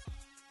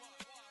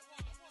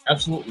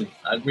 Absolutely.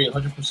 I agree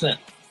 100%.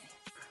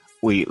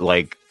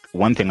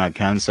 One thing I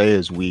can say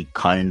is we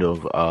kind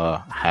of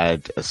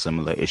had a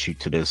similar issue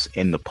to this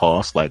in the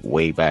past, like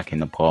way back in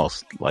the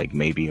past, like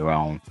maybe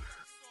around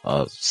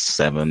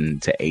 7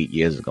 to 8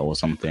 years ago or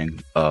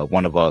something.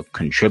 One of our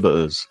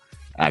contributors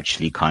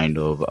actually kind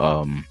of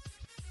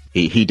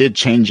he did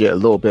change it a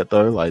little bit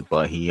though, like,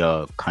 but he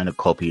kind of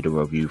copied a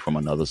review from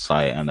another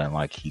site and then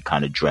like he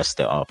kind of dressed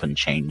it up and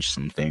changed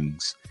some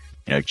things,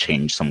 you know,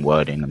 changed some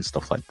wording and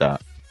stuff like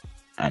that.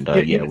 And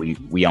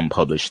we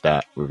unpublished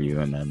that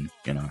review, and then,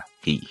 you know,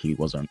 he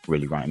wasn't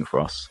really writing for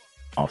us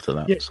after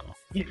that. Yeah, so.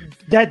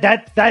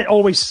 That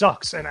always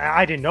sucks, and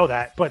I didn't know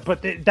that, but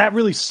that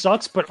really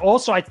sucks. But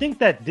also, I think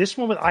that this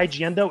one with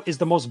IGN though is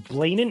the most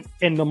blatant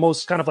and the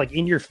most kind of like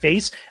in your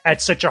face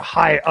at such a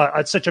high,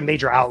 at such a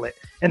major outlet,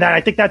 and that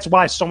I think that's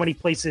why so many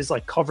places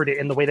like covered it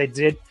in the way they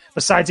did.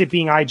 Besides it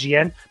being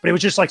IGN, but it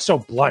was just like so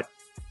blunt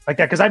like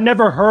that, because I've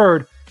never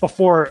heard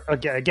before.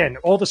 Again,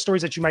 all the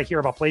stories that you might hear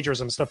about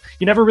plagiarism and stuff,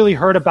 you never really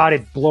heard about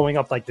it blowing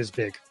up like this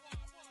big.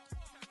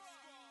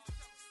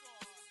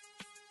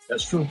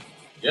 That's true.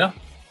 Yeah.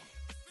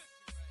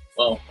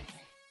 Well,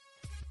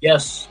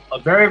 yes, a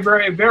very,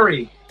 very,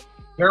 very,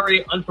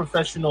 very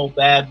unprofessional,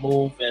 bad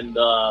move. And,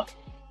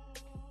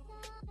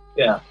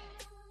 yeah,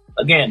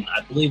 again,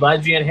 I believe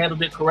IGN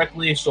handled it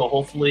correctly. So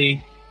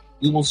hopefully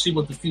we will see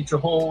what the future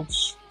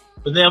holds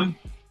for them.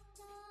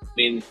 I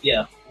mean,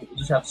 yeah, we'll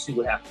just have to see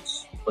what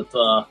happens.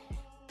 But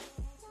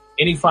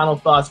any final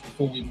thoughts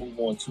before we move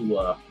on to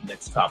the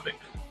next topic?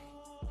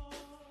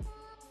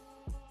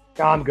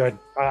 I'm good.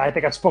 I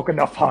think I've spoken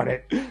enough on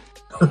it.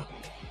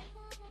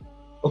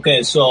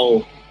 Okay,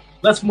 so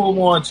let's move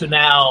on to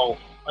now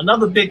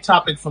another big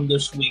topic from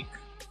this week.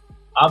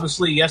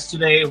 Obviously,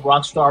 yesterday,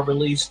 Rockstar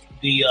released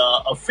the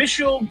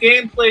official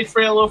gameplay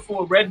trailer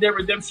for Red Dead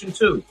Redemption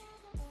 2.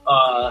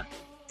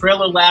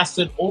 Trailer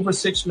lasted over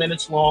 6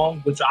 minutes long,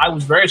 which I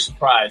was very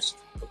surprised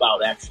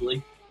about,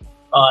 actually.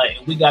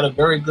 And we got a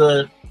very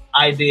good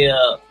idea,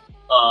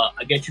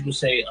 I guess you could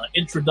say,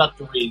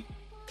 introductory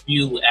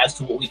view as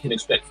to what we can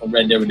expect from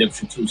Red Dead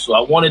Redemption 2. So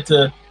I wanted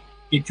to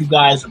get you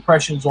guys'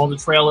 impressions on the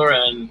trailer,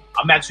 and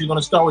I'm actually going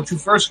to start with you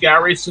first,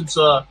 Gary, since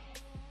I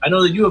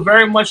know that you are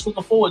very much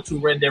looking forward to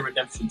Red Dead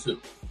Redemption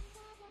 2.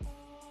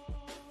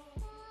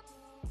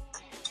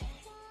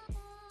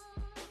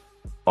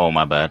 Oh,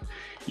 my bad.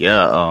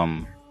 Yeah,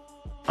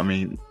 I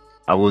mean,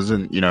 I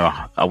wasn't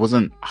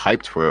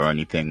hyped for it or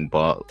anything,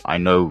 but I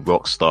know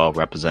Rockstar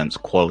represents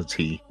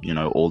quality, you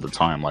know, all the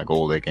time. Like,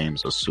 all their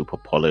games are super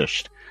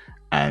polished,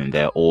 and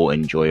they're all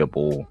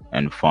enjoyable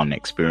and fun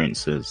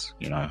experiences,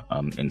 you know,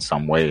 in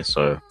some way.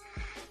 So,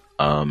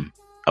 I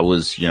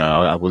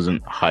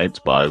wasn't hyped,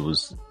 but I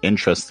was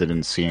interested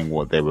in seeing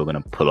what they were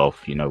going to pull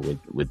off, you know,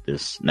 with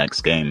this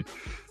next game,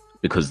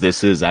 because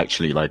this is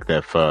actually like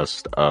their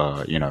first,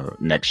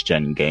 next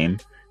gen game,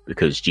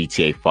 because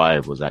GTA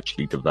 5 was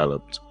actually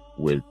developed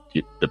with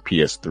the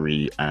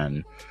PS3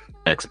 and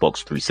Xbox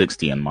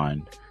 360 in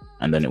mind.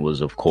 And then it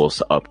was, of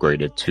course,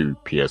 upgraded to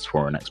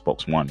PS4 and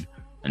Xbox One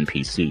and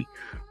PC.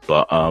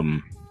 But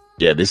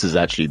this is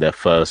actually their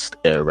first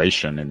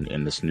iteration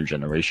in this new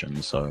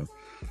generation. So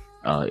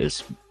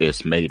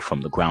it's made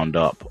from the ground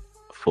up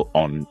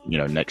on, you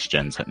know, next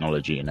gen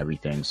technology and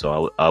everything.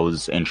 So I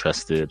was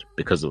interested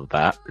because of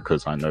that,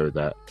 because I know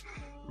that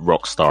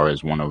Rockstar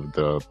is one of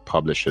the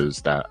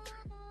publishers that,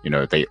 you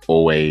know, they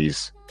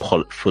always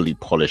fully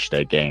polish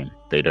their game.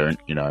 They don't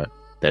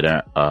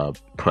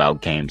put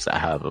out games that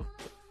have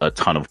a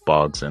ton of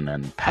bugs and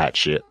then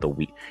patch it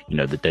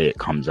the day it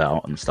comes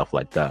out and stuff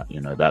like that. You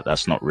know,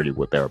 that's not really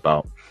what they're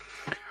about.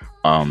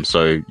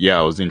 So yeah,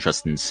 I was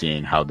interested in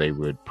seeing how they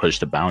would push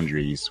the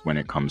boundaries when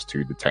it comes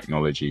to the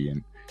technology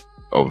and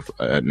of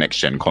next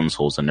gen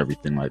consoles and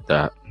everything like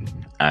that.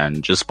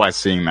 And just by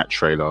seeing that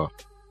trailer,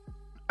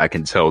 I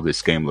can tell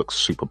this game looks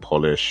super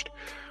polished.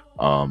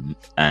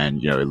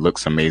 And, you know, it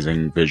looks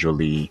amazing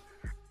visually.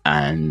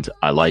 and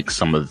I like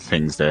some of the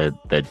things they're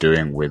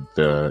doing with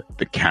the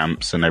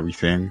camps and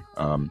everything.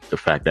 The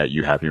fact that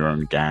you have your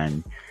own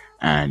gang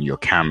and your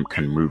camp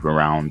can move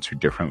around to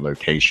different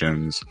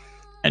locations,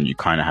 and you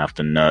kind of have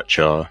to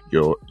nurture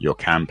your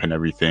camp and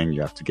everything.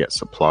 You have to get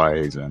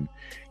supplies, and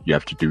you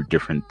have to do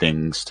different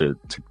things to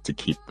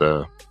keep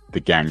the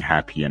gang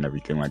happy and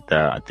everything like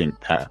that. I think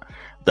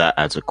that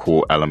adds a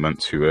cool element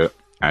to it,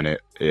 and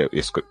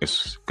it's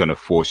going to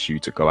force you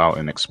to go out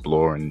and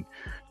explore and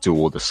do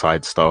all the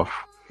side stuff.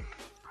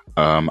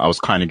 I was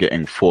kind of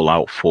getting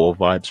Fallout 4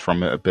 vibes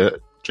from it a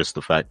bit. Just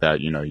the fact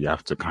that, you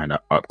have to kind of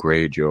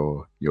upgrade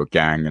your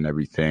gang and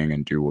everything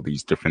and do all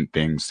these different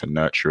things to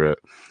nurture it.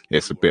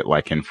 It's a bit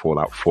like in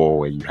Fallout 4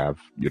 where you have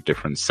your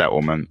different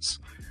settlements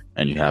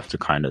and you have to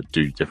kind of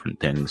do different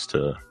things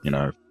to,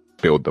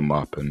 build them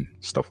up and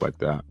stuff like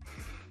that.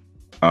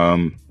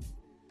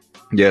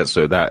 Yeah,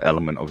 so that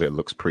element of it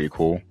looks pretty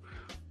cool.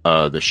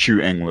 The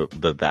shooting,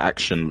 the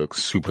action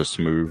looks super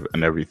smooth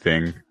and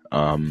everything.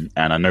 And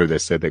I know they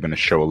said they're going to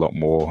show a lot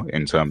more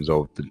in terms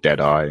of the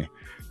Deadeye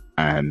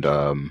and,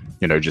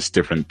 just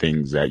different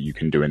things that you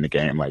can do in the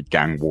game, like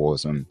gang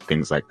wars and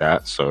things like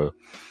that. So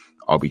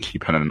I'll be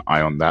keeping an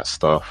eye on that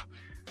stuff.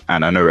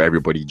 And I know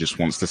everybody just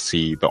wants to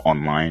see the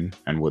online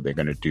and what they're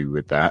going to do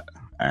with that.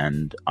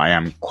 And I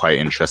am quite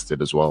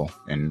interested as well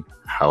in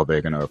how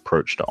they're going to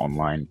approach the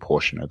online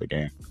portion of the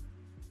game.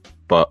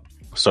 But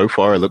so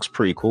far, it looks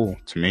pretty cool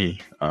to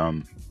me.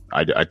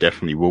 I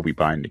definitely will be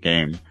buying the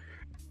game.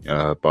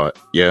 But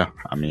yeah,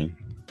 I mean,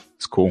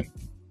 it's cool.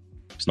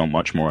 There's not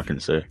much more I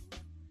can say.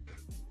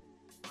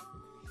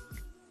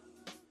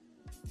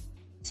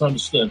 It's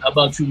understood. How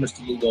about you,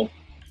 Mr. Lugo?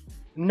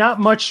 Not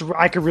much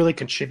I could really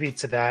contribute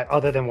to that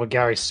other than what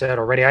Gary said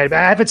already. I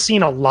haven't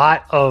seen a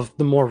lot of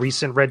the more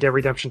recent Red Dead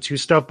Redemption 2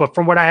 stuff, but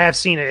from what I have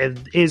seen, it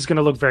is going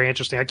to look very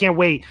interesting. I can't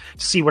wait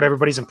to see what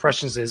everybody's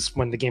impressions is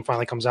when the game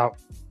finally comes out.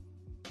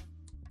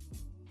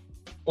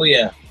 Oh,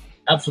 yeah,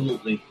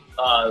 absolutely.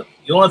 The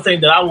only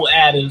thing that I will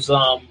add is,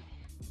 I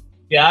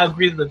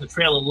agree that the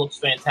trailer looks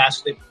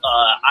fantastic.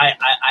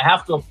 I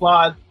have to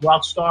applaud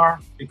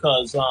Rockstar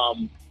because,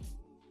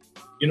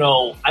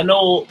 I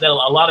know that a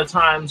lot of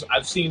times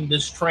I've seen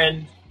this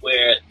trend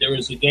where there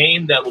is a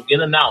game that will get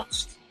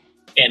announced,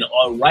 and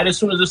right as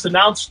soon as it's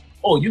announced,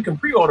 you can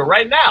pre-order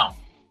right now.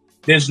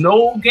 There's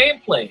no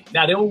gameplay.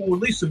 Now, they will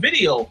release a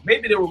video.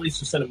 Maybe they'll release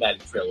a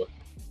cinematic trailer.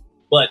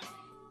 But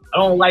I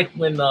don't like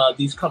when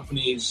these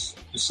companies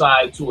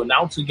decide to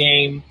announce a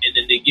game and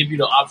then they give you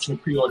the option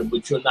to pre-order,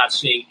 but you're not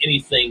seeing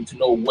anything to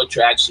know what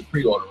you're actually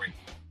pre-ordering.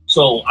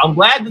 So I'm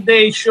glad that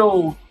they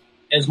showed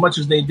as much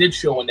as they did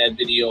show in that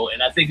video,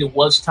 and I think it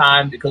was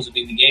time because,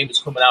 the game is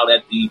coming out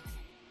at the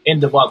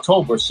end of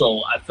October,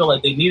 so I feel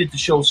like they needed to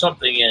show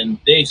something, and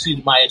they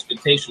exceeded my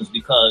expectations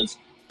because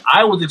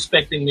I was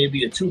expecting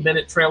maybe a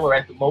 2-minute trailer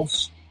at the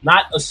most,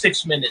 not a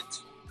 6-minute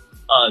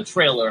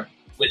trailer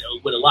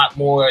with a lot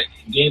more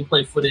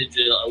gameplay footage,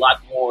 a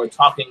lot more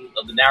talking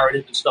of the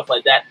narrative and stuff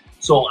like that.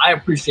 So I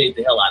appreciate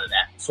the hell out of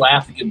that. So I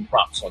have to give them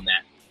props on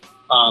that.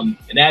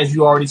 And as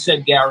you already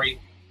said, Gary,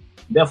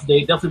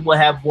 definitely will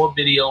have more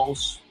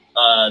videos.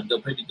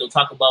 They'll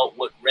talk about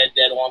what Red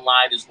Dead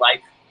Online is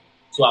like.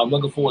 So I'm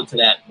looking forward to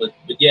that. But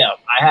yeah,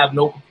 I have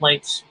no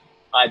complaints.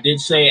 I did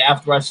say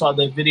after I saw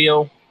that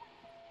video,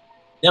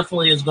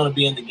 definitely is going to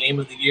be in the Game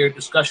of the Year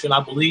discussion,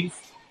 I believe.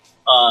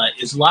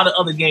 There's a lot of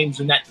other games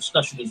in that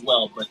discussion as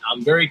well, but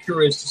I'm very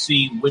curious to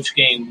see which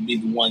game will be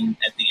the one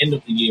at the end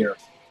of the year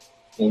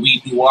when we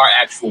do our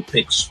actual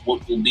picks,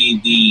 what will be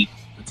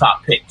the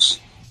top picks.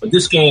 But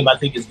this game, I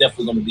think, is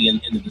definitely going to be in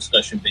the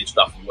discussion based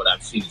off of what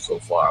I've seen so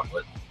far,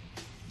 but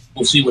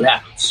we'll see what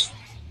happens.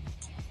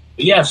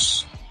 But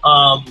yes,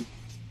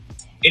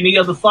 any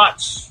other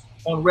thoughts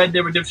on Red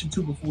Dead Redemption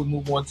 2 before we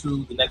move on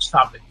to the next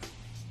topic?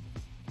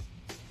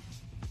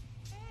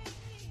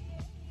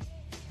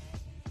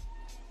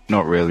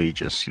 Not really,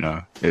 just,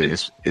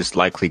 it's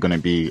likely going to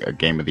be a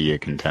Game of the Year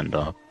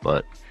contender,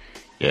 but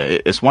yeah,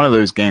 it's one of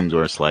those games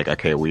where it's like,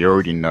 okay, we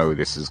already know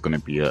this is going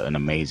to be an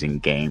amazing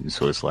game,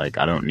 so it's like,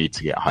 I don't need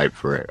to get hyped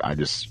for it. I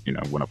just,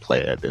 want to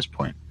play it at this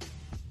point.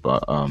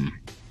 But,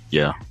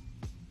 yeah,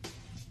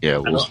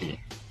 we'll see.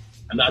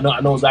 I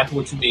know exactly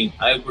what you mean.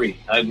 I agree.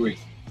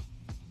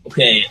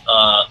 Okay,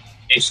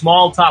 a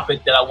small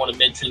topic that I want to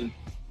mention.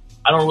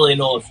 I don't really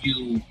know if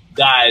you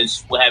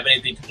guys will have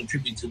anything to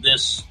contribute to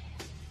this.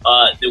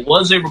 There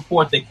was a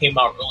report that came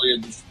out earlier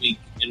this week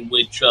in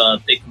which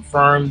they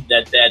confirmed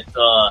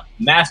that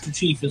Master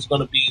Chief is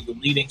going to be the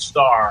leading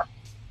star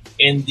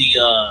in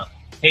the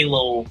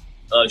Halo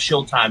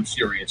Showtime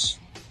series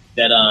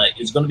that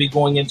is going to be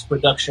going into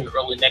production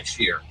early next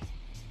year.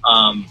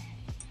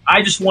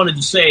 I just wanted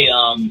to say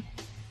I'm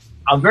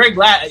very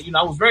glad.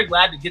 I was very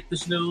glad to get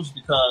this news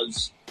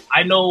because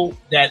I know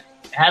that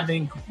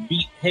having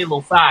beat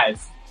Halo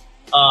 5.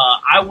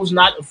 I was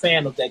not a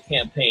fan of that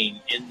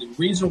campaign, and the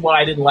reason why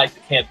I didn't like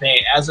the campaign,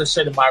 as I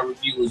said in my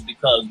review, is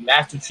because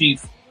Master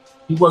Chief,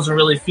 he wasn't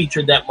really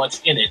featured that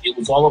much in it. It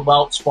was all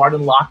about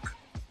Spartan Locke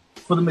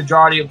for the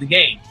majority of the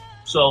game.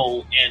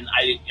 So, and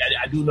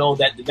I do know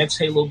that the next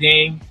Halo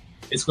game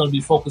it's going to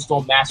be focused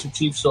on Master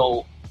Chief.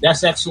 So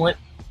that's excellent.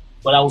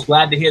 But I was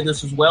glad to hear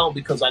this as well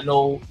because I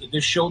know that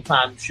this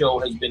Showtime show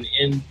has been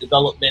in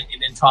development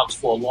and in talks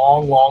for a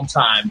long, long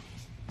time.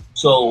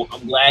 So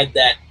I'm glad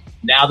that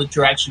now that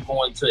you're actually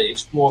going to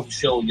explore the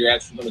show, you're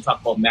actually going to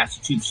talk about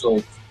Master Chief.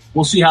 So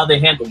we'll see how they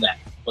handle that.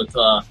 But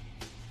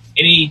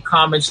any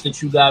comments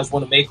that you guys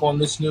want to make on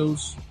this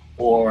news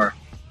or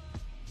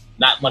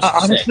not much to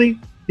honestly, say?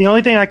 The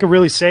only thing I could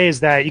really say is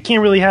that you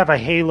can't really have a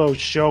Halo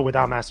show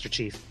without Master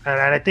Chief. And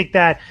I think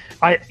that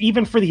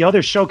even for the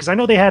other show, because I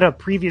know they had a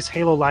previous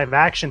Halo live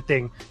action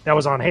thing that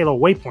was on Halo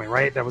Waypoint,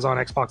 right? That was on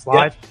Xbox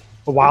Live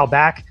a while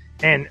back.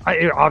 And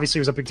it obviously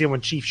was a big deal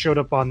when Chief showed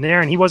up on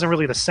there. And he wasn't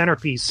really the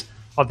centerpiece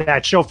of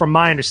that show, from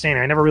my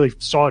understanding. I never really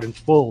saw it in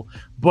full.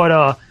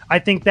 But I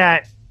think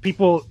that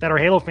people that are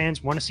Halo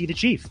fans want to see the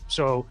Chief.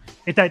 So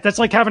that's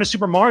like having a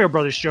Super Mario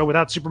Brothers show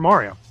without Super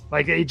Mario.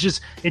 Like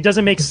it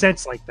doesn't make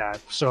sense like that.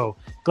 So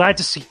glad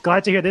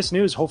to hear this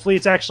news. Hopefully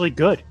it's actually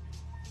good.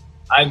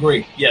 I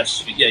agree.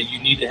 Yes. Yeah, you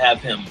need to have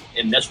him.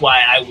 And that's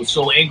why I was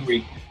so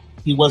angry.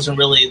 He wasn't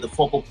really the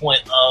focal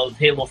point of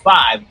Halo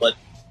 5, but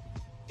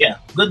yeah,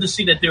 good to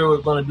see that they were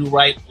going to do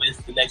right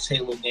with the next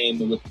Halo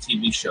game and with the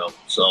TV show.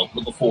 So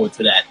looking forward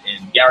to that.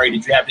 And Gary,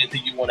 did you have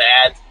anything you want to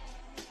add?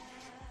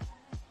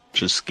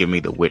 Just give me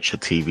the Witcher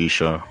TV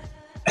show.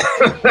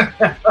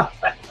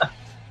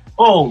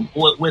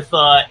 With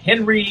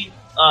Henry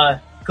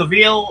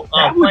Cavill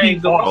playing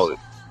Ghost.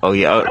 Oh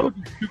yeah, that would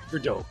be super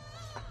dope.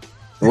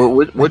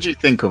 What do you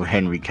think of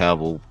Henry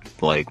Cavill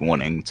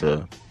wanting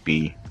to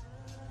be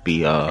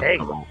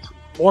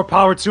more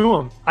power to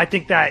him. I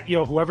think that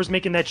whoever's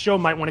making that show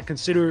might want to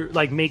consider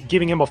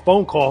giving him a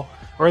phone call,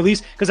 or at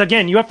least because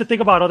again you have to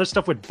think about other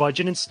stuff with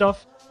budget and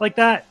stuff like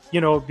that,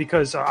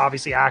 because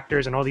obviously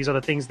actors and all these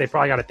other things they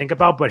probably got to think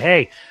about. But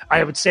hey,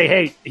 I would say,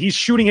 hey, he's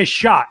shooting his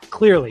shot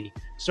clearly,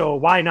 so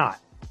why not?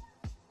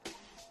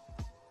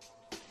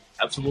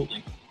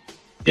 Absolutely.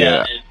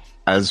 Yeah.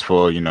 As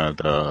for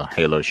the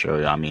Halo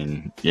show, I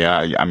mean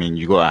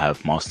you gotta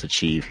have Master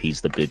Chief.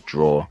 He's the big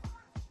draw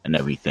and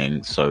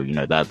everything. So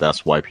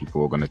that's why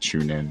people are going to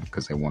tune in,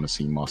 because they want to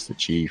see Master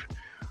Chief.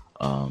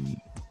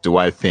 Do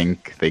I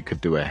think they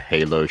could do a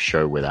Halo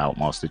show without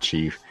Master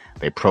Chief?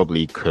 They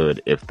probably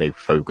could if they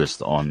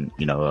focused on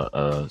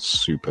a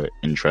super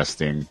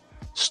interesting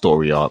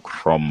story arc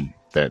from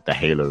the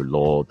Halo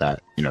lore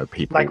that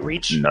people like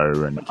Reach? know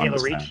and like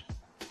understand. Reach?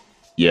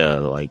 Yeah,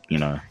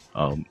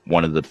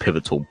 one of the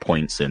pivotal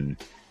points in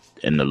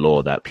the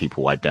lore that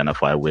people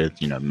identify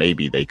with.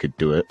 Maybe they could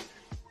do it,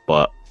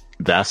 but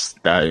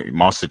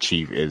Master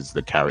Chief is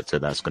the character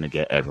that's going to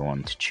get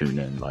everyone to tune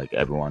in. Like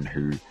everyone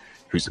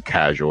who's a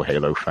casual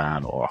Halo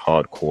fan or a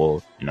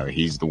hardcore,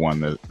 he's the one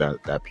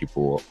that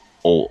people,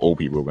 all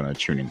people are going to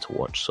tune in to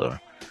watch. So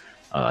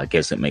I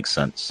guess it makes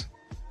sense.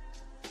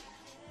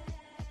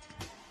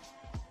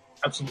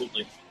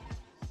 Absolutely.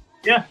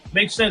 Yeah,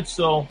 makes sense.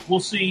 So we'll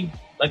see.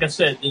 Like I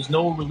said, there's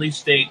no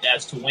release date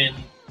as to when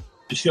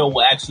the show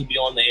will actually be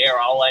on the air.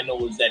 All I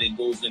know is that it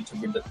goes into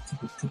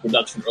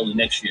production early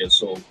next year.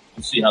 So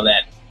we'll see how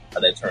that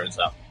turns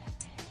out.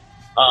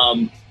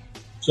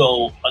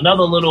 So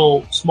another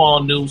little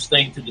small news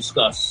thing to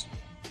discuss,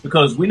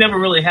 because we never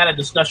really had a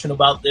discussion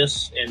about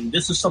this, and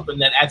this is something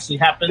that actually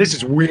happened. This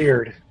is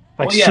weird,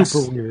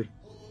 super weird.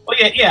 Oh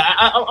yeah.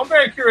 I'm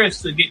very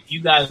curious to get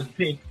you guys'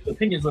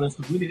 opinions on this,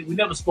 because we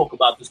never spoke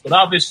about this. But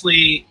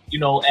obviously,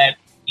 at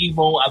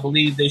Evo, I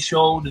believe they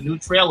showed a new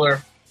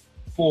trailer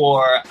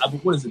for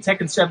what is it,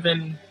 Tekken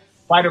 7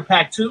 Fighter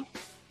Pack 2,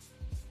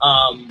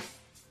 and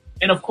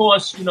of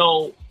course,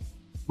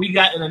 we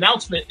got an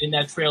announcement in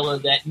that trailer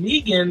that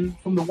Negan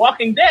from The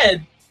Walking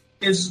Dead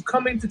is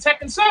coming to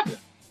Tekken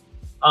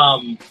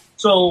 7.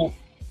 So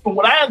from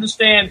what I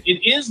understand,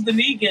 it is the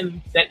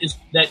Negan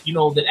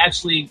that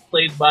actually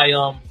played by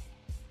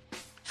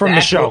from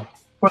the show,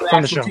 from the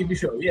actual TV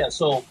show. Yeah,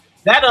 so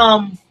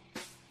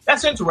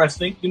that's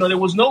interesting. There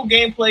was no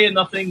gameplay or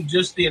nothing,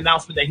 just the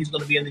announcement that he's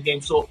going to be in the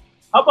game. So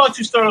how about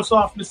you start us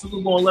off, Mr.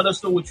 Lugo, and let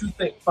us know what you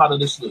think out of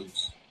this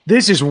news.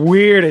 This is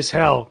weird as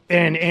hell,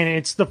 and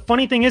it's the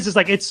funny thing is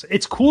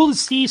it's cool to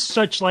see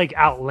such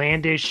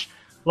outlandish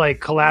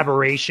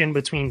collaboration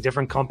between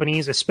different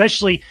companies,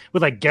 especially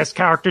with guest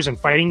characters in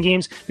fighting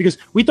games, because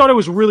we thought it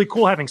was really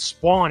cool having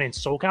Spawn and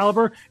Soul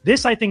Calibur.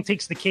 This I think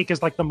takes the cake as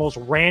the most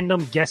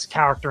random guest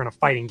character in a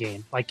fighting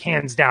game,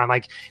 hands down.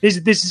 This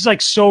is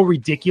so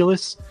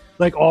ridiculous,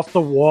 off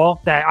the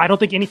wall, that I don't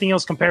think anything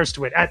else compares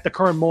to it at the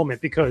current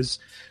moment, because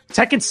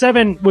Tekken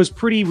 7 was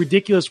pretty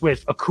ridiculous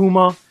with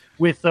Akuma,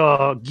 with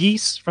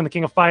Geese from the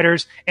King of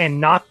Fighters, and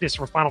Noctis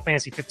from Final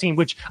Fantasy 15,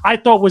 which I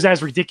thought was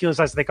as ridiculous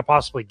as they could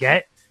possibly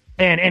get.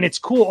 And it's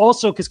cool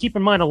also because keep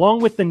in mind,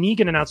 along with the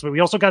Negan announcement, we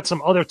also got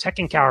some other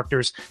Tekken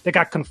characters that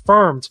got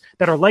confirmed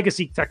that are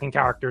legacy Tekken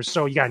characters.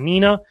 So you got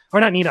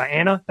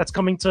Anna that's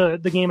coming to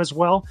the game as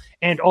well.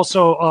 And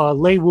also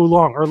Lei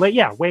Wulong,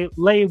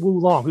 Lei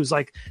Wulong, who's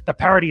the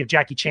parody of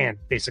Jackie Chan,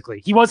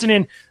 basically. He wasn't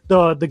in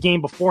the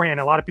game beforehand.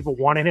 A lot of people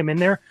wanted him in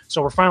there,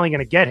 so we're finally going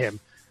to get him.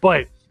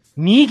 But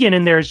Negan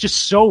in there is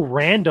just so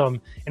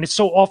random and it's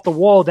so off the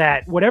wall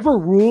that whatever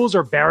rules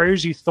or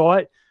barriers you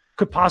thought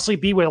could possibly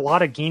be with a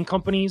lot of game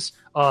companies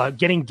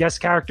getting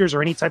guest characters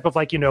or any type of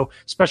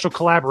special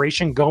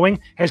collaboration going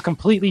has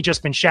completely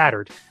just been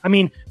shattered. I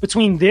mean,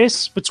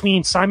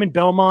 between Simon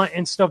Belmont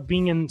and stuff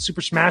being in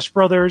Super Smash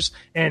Brothers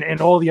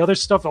and all the other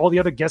stuff, all the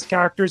other guest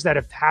characters that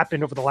have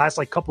happened over the last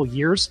couple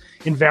years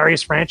in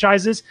various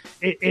franchises,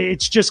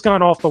 it's just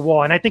gone off the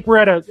wall. And I think we're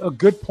at a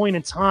good point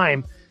in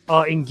time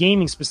in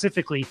gaming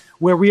specifically,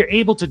 where we are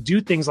able to do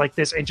things like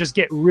this and just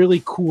get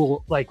really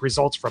cool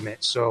results from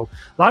it. So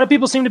a lot of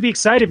people seem to be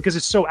excited because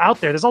it's so out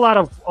there. There's a lot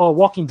of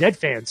Walking Dead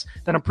fans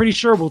that I'm pretty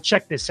sure will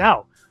check this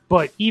out.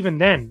 But even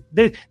then,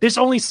 this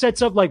only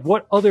sets up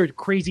what other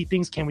crazy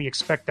things can we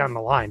expect down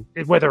the line,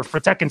 whether for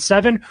Tekken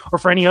 7 or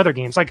for any other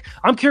games.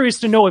 I'm curious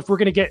to know if we're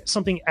going to get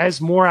something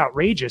as more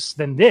outrageous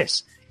than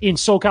this in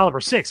Soul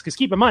Calibur 6, because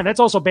keep in mind, that's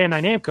also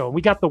Bandai Namco.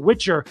 We got The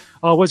Witcher,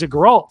 was it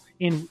Geralt,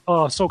 in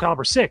Soul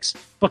Calibur 6,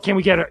 but can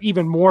we get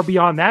even more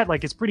beyond that?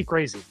 It's pretty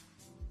crazy.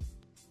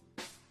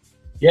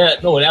 Yeah,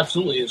 no, it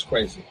absolutely is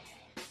crazy.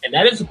 And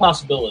that is a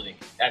possibility,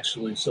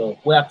 actually, so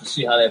we'll have to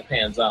see how that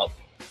pans out.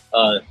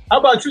 How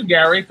about you,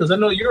 Gary? Because I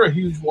know you're a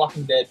huge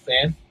Walking Dead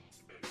fan.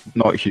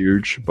 Not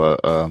huge, but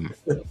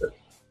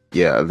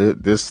yeah,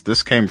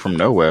 this came from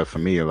nowhere for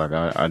me.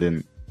 I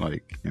didn't I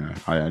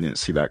didn't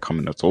see that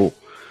coming at all.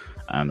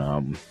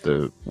 And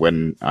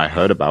when I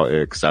heard about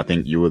it, because I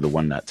think you were the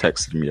one that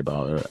texted me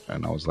about it,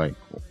 and I was like,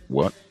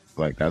 "What?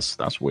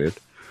 That's weird."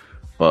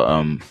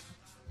 But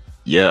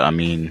yeah, I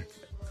mean,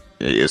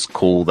 it's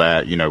cool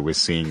that we're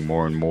seeing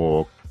more and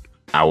more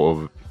out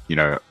of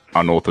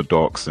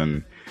unorthodox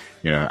and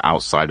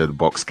outside of the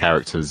box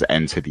characters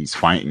enter these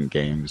fighting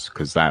games,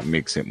 because that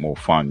makes it more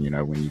fun.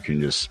 When you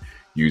can just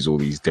use all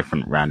these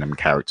different random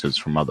characters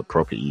from other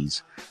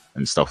properties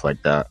and stuff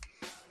like that.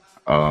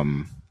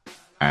 And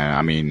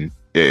I mean,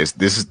 this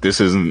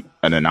isn't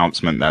an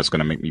announcement that's going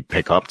to make me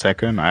pick up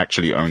Tekken. I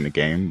actually own the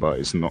game, but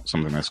it's not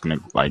something that's going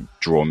to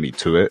draw me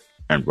to it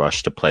and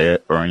rush to play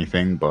it or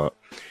anything. But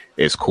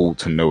it's cool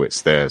to know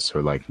it's there.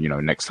 So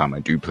next time I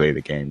do play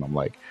the game, I'm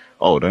like,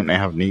 oh, don't they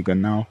have Negan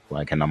now?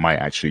 And I might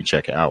actually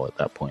check it out at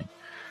that point.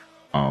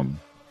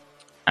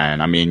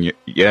 And I mean,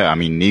 yeah, I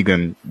mean,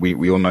 Negan,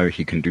 we all know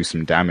he can do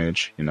some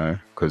damage,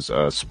 because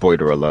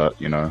spoiler alert,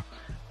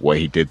 what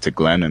he did to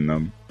Glenn and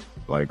them,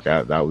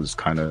 that was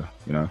kind of,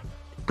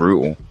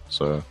 brutal.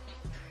 So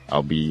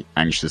I'll be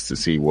anxious to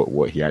see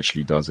what he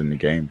actually does in the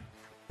game.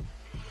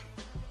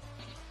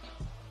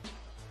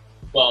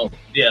 Well,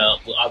 yeah,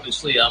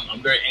 obviously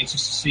I'm very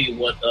anxious to see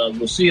what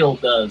Lucille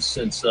does,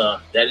 since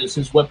that is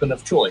his weapon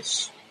of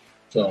choice.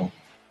 So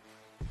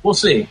we'll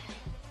see.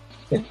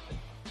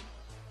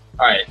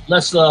 All right,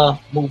 let's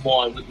move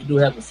on. We do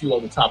have a few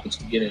other topics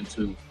to get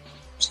into.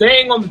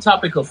 Staying on the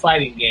topic of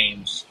fighting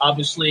games,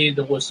 obviously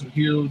there was some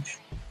huge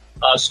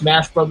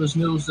Smash Brothers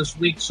news this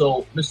week.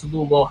 So, Mr.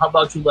 Lugo, how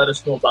about you let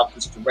us know about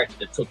this direct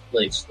that took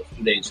place a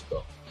few days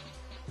ago?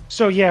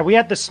 So, yeah, we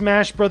had the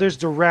Smash Brothers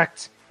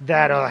direct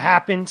that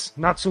happened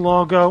not too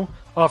long ago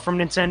from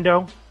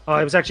Nintendo.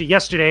 It was actually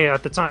yesterday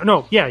at the time.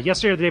 No, yeah,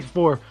 yesterday or the day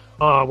before,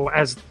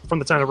 as from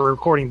the time that we're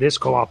recording this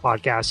co-op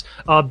podcast.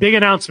 Big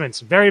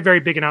announcements, very, very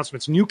big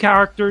announcements. New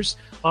characters,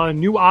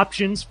 new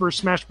options for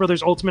Smash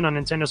Brothers Ultimate on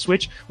Nintendo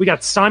Switch. We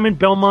got Simon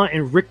Belmont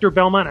and Richter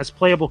Belmont as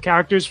playable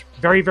characters.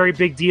 Very, very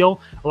big deal.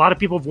 A lot of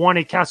people have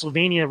wanted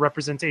Castlevania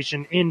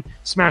representation in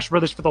Smash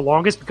Brothers for the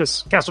longest,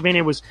 because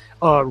Castlevania was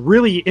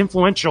really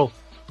influential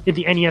in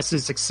the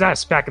NES's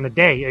success back in the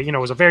day. It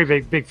was a very,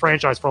 very big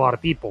franchise for a lot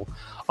of people.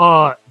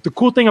 The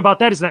cool thing about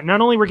that is that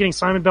not only we're getting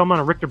Simon Belmont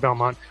and Richter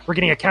Belmont, we're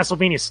getting a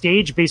Castlevania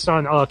stage based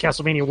on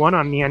Castlevania 1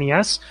 on the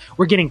NES.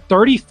 We're getting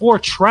 34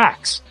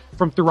 tracks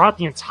from throughout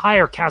the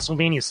entire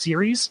Castlevania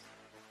series.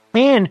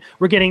 And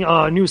we're getting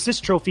a new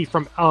assist trophy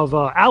of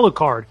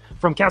Alucard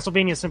from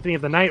Castlevania Symphony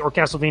of the Night or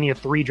Castlevania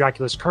 3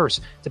 Dracula's Curse,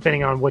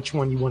 depending on which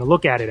one you want to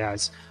look at it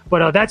as.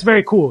 But that's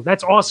very cool.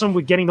 That's awesome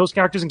with getting those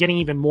characters and getting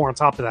even more on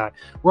top of that.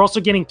 We're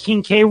also getting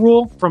King K.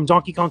 Rool from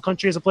Donkey Kong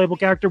Country as a playable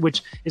character,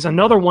 which is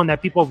another one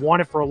that people have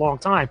wanted for a long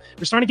time.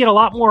 We're starting to get a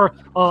lot more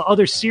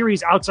other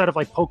series outside of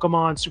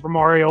Pokemon, Super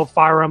Mario,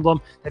 Fire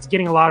Emblem, that's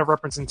getting a lot of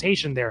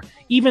representation there.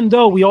 Even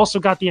though we also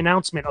got the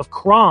announcement of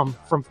Chrom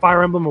from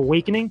Fire Emblem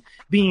Awakening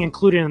being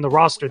included in the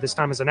roster this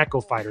time as an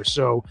Echo Fighter.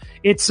 So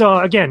it's,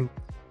 again,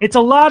 it's a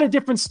lot of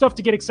different stuff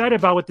to get excited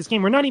about with this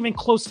game. We're not even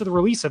close to the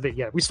release of it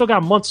yet. We still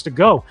got months to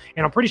go.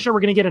 And I'm pretty sure we're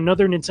going to get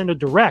another Nintendo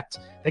Direct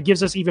that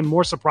gives us even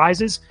more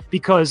surprises,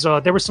 because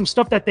there was some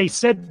stuff that they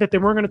said that they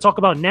weren't going to talk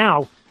about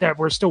now that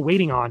we're still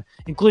waiting on,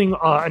 including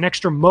an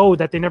extra mode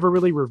that they never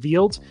really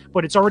revealed.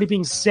 But it's already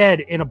being said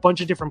in a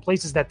bunch of different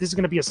places that this is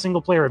going to be a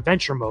single-player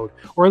adventure mode,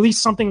 or at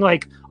least something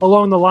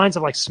along the lines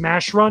of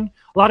Smash Run.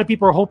 A lot of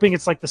people are hoping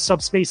it's the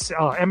subspace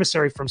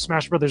emissary from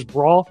Smash Brothers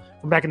Brawl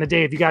from back in the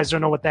day. If you guys don't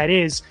know what that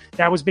is,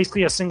 that was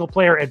basically a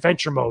single-player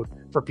adventure mode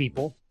for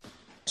people.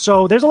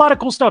 So there's a lot of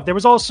cool stuff. There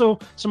was also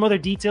some other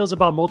details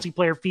about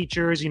multiplayer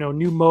features,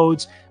 new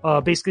modes.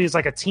 Basically, it's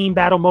a team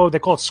battle mode. They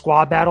call it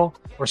Squad Battle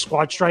or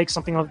Squad Strike,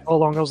 something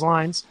along those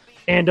lines.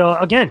 And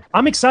again,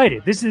 I'm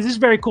excited. This is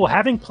very cool.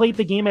 Having played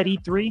the game at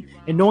E3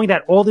 and knowing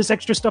that all this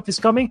extra stuff is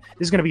coming,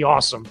 this is going to be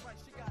awesome.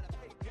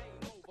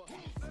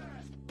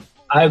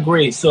 I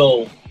agree.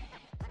 So,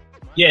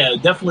 yeah,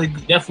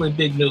 definitely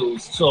big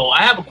news. So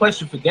I have a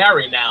question for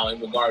Gary now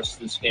in regards to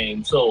this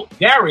game. So,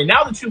 Gary,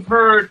 now that you've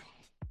heard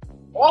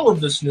all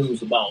of this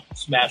news about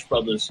Smash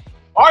Brothers,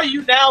 are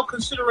you now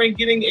considering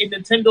getting a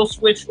Nintendo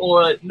Switch,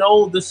 or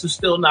no, this is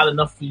still not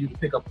enough for you to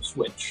pick up a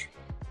Switch?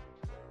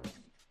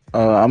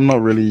 I'm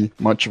not really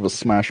much of a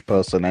Smash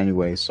person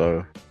anyway,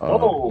 so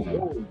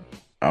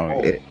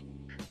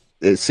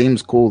it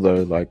seems cool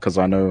though, like, because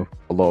I know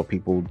a lot of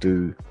people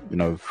do,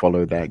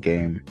 follow that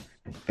game.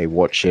 They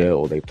watch it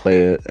or they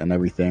play it and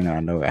everything. I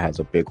know it has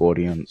a big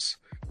audience,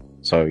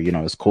 so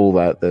it's cool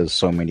that there's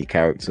so many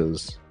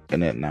characters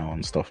in it now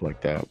and stuff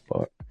like that.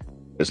 But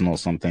it's not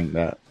something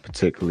that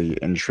particularly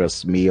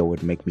interests me or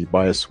would make me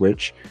buy a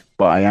Switch.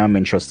 But I am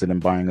interested in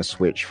buying a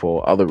Switch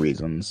for other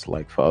reasons,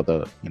 like for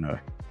other,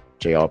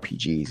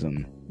 JRPGs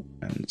and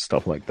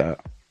stuff like that.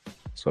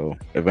 So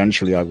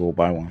eventually I will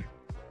buy one.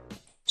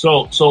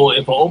 So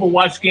if an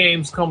Overwatch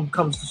games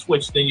comes to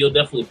Switch, then you'll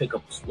definitely pick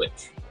up the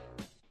Switch.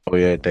 Oh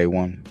yeah, day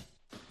one.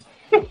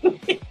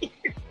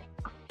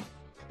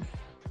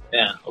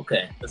 Yeah,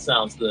 okay, that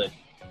sounds good.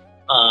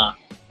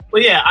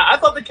 But yeah, I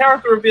thought the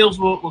character reveals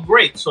were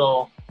great.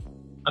 So,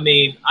 I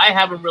mean, I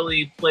haven't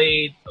really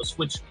played a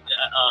Switch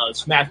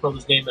Smash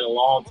Brothers game in a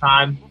long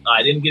time.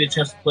 I didn't get a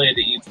chance to play it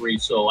at E3,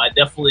 so I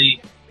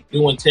definitely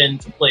do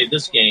intend to play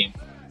this game,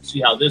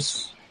 see how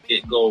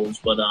it goes.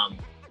 But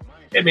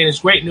I mean, it's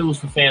great news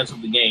for fans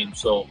of the game.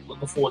 So,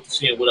 looking forward to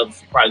seeing what other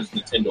surprises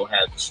Nintendo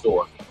has in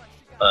store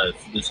for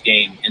this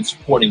game and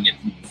supporting it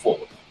moving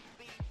forward.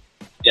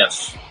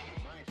 Yes.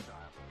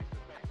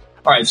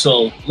 All right,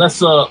 so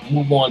let's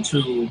move on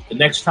to the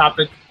next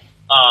topic.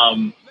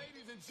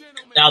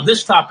 Now,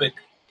 this topic,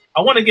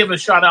 I want to give a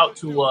shout out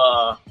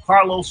to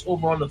Carlos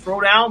over on the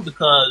Throwdown,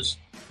 because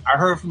I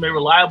heard from a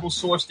reliable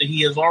source that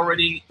he is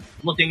already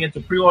looking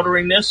into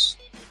pre-ordering this.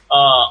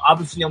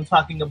 Obviously, I'm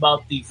talking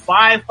about the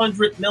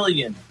 500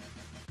 million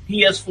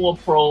PS4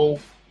 Pro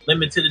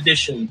limited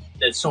edition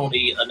that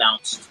Sony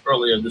announced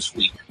earlier this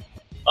week.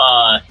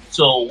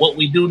 So what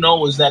we do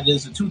know is that it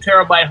is a 2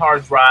 terabyte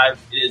hard drive.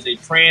 It is a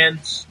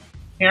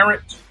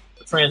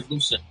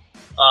translucent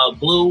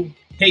blue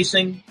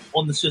casing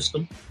on the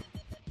system.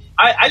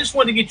 I just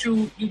wanted to get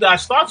you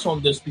guys' thoughts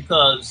on this,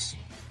 because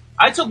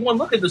I took one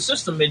look at the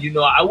system, and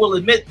I will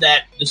admit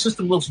that the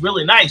system looks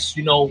really nice.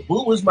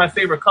 Blue is my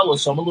favorite color,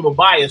 so I'm a little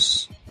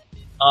biased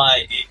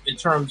in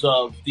terms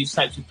of these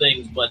types of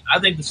things. But I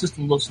think the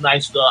system looks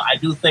nice. I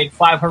do think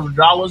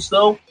 $500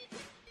 though.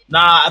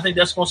 I think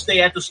that's gonna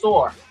stay at the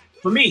store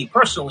for me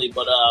personally.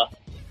 But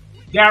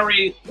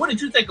Gary, what did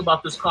you think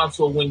about this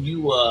console when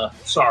you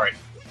saw it?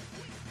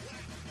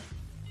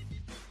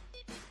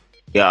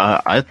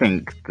 Yeah, I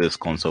think this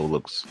console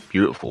looks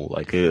beautiful.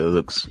 Like, it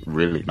looks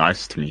really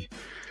nice to me.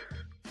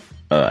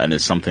 And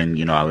it's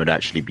something, I would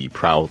actually be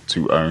proud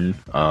to own.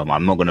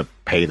 I'm not going to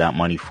pay that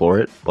money for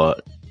it,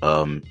 but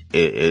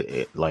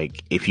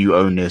like, if you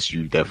own this,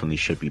 you definitely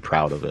should be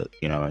proud of it,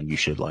 and you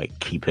should, like,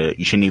 keep it.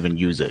 You shouldn't even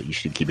use it. You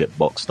should keep it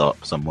boxed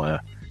up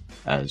somewhere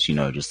as,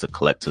 just a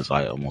collector's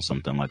item or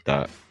something like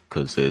that,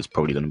 because it's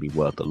probably going to be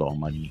worth a lot of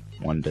money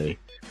one day.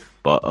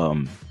 But,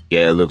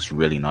 yeah, it looks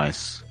really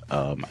nice.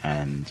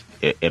 And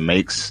it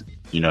makes,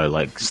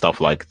 like,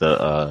 stuff like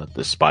the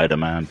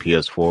Spider-Man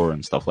PS4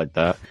 and stuff like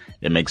that,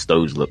 it makes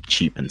those look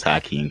cheap and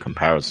tacky in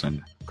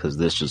comparison, because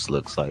this just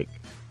looks like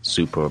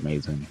super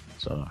amazing.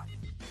 So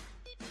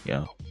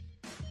yeah,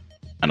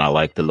 and I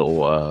like the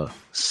little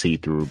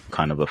see-through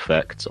kind of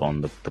effect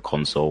on the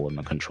console and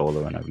the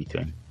controller and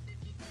everything.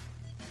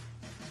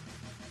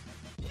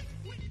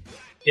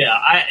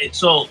 Yeah,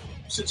 so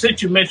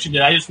since you mentioned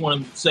it, I just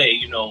wanted to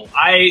say,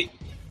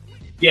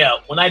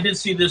 when I did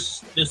see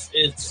this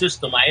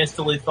system, I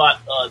instantly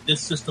thought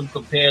this system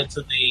compared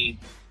to the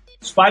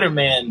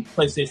Spider-Man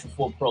PlayStation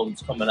 4 Pro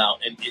that's coming out.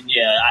 And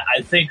yeah,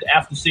 I think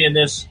after seeing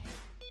this,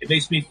 it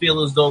makes me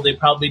feel as though they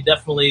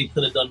definitely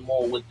could have done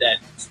more with that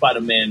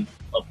Spider-Man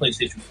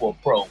PlayStation 4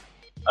 Pro.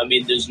 I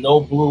mean, there's no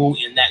blue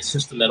in that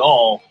system at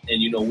all.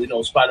 And, we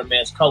know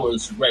Spider-Man's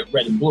colors red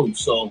and blue.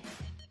 So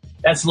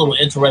that's a little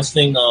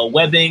interesting.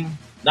 Webbing,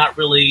 not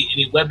really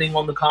any webbing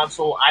on the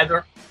console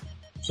either.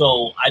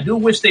 So I do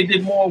wish they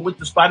did more with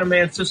the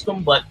Spider-Man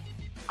system, but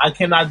I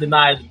cannot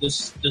deny that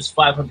this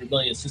 500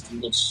 million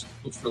system looks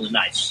really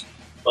nice.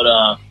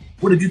 But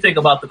what did you think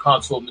about the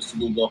console, Mr.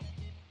 Lugo?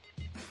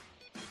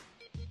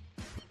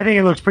 I think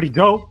it looks pretty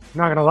dope.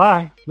 Not gonna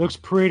lie, looks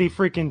pretty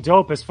freaking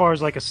dope as far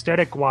as like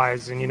aesthetic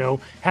wise, and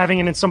having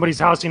it in somebody's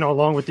house,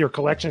 along with your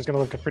collection is gonna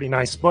look pretty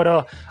nice. But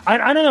I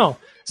don't know.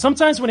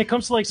 sometimes when it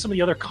comes to like some of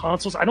the other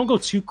consoles, I don't go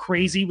too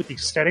crazy with the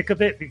aesthetic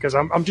of it because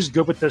I'm just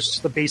good with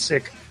the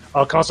basic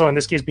console, in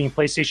this case being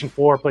PlayStation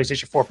 4,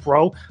 PlayStation 4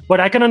 Pro. But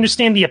I can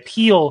understand the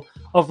appeal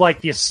of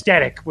like the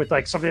aesthetic with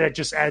like something that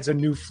just adds a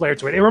new flair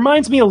to it. It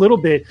reminds me a little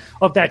bit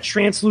of that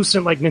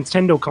translucent like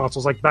Nintendo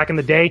consoles, like back in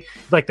the day,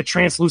 like the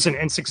translucent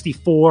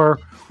N64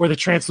 or the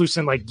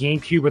translucent like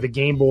GameCube or the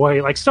Game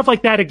Boy, like stuff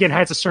like that. Again,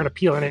 has a certain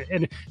appeal in it,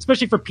 and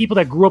especially for people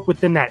that grew up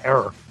within that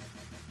era.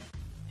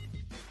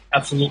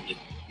 Absolutely,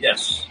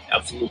 yes,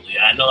 absolutely.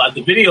 I know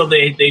the video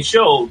they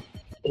showed,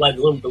 like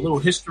the little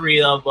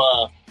history of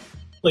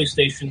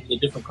PlayStation, the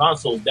different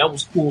consoles. That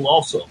was cool,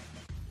 also.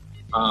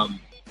 But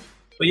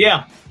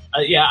yeah.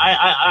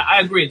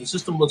 I agree. The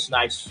system looks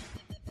nice.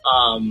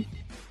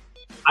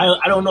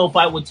 I don't know if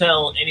I would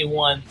tell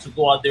anyone to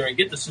go out there and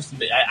get the system.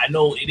 I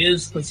know it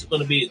is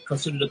going to be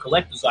considered a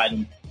collector's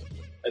item.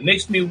 It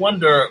makes me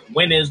wonder,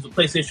 when is the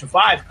PlayStation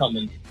 5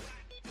 coming?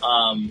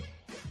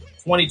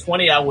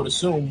 2020, I would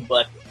assume,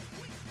 but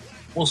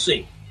we'll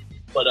see.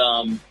 But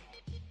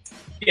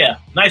yeah,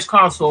 nice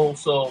console.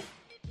 So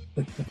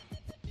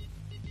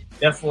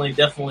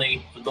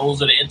definitely, for those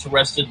that are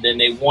interested and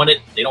they want it,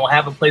 they don't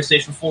have a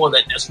PlayStation 4,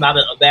 that's not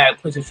a bad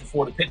PlayStation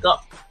 4 to pick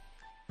up.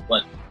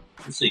 But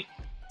we'll see.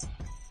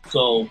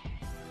 So,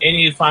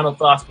 any final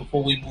thoughts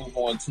before we move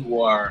on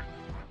to our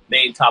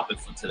main topic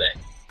for today?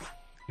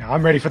 Now,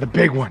 I'm ready for the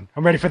big one.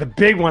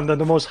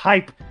 The most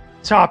hype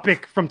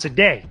topic from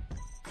today.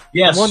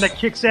 Yes. The one that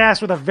kicks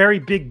ass with a very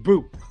big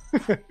boot.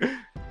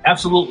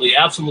 Absolutely.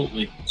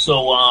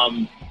 So,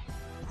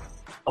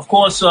 of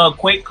course,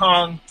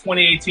 QuakeCon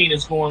 2018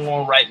 is going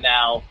on right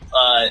now.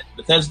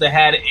 Bethesda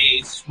had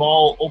a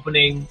small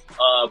opening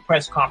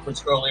press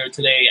conference earlier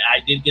today. I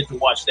did get to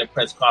watch that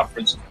press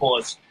conference, of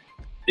course.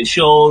 They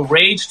showed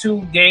Rage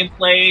 2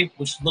 gameplay,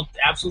 which looked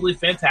absolutely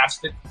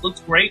fantastic.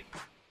 Looked great.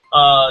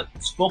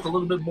 Spoke a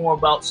little bit more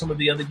about some of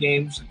the other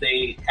games that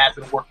they have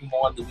been working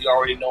on that we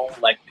already know,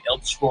 like the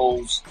Elder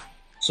Scrolls,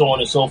 so on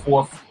and so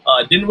forth.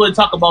 Didn't really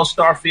talk about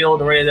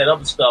Starfield or any of that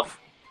other stuff.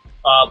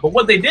 But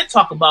what they did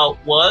talk about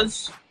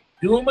was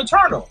Doom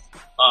Eternal.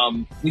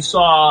 We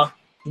saw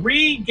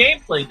 3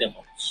 gameplay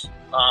demos,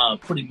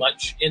 pretty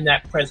much, in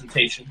that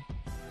presentation.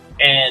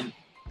 And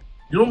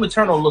Doom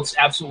Eternal looks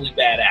absolutely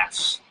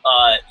badass.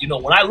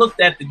 When I looked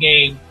at the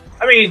game,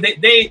 I mean,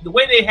 the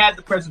way they had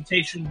the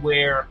presentation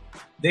where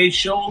they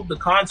showed the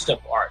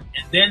concept art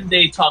and then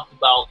they talked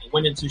about and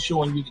went into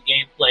showing you the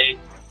gameplay,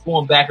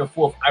 going back and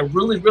forth. I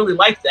really, really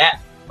like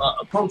that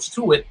approach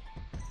to it.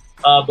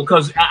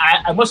 Because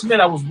I must admit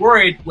I was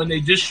worried when they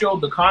just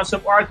showed the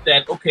concept art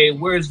that, okay,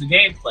 where's the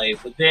gameplay?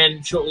 But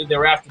then shortly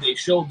thereafter they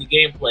showed the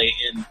gameplay,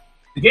 and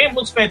the game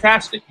looks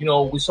fantastic.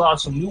 We saw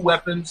some new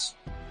weapons.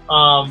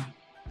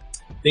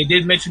 They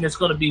did mention it's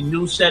going to be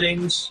new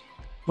settings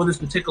for this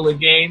particular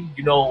game,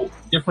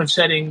 different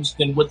settings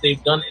than what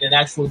they've done in an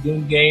actual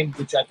Doom game,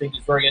 which I think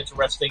is very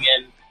interesting,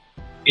 and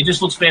it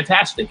just looks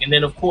fantastic. And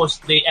then, of course,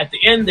 at the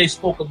end they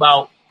spoke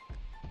about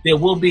there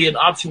will be an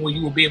option where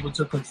you will be able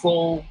to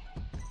control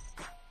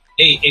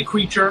a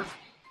creature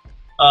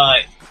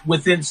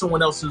within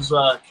someone else's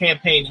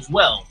campaign as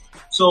well.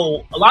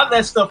 So a lot of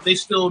that stuff they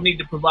still need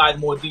to provide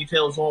more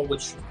details on,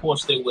 which of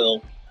course they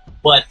will.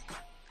 But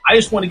I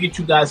just want to get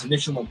you guys'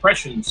 initial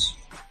impressions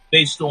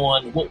based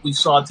on what we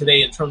saw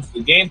today in terms of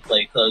the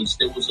gameplay, because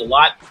there was a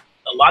lot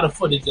of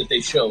footage that they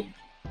showed.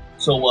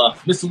 So,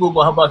 Mr.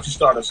 Lugo, how about you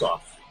start us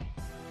off?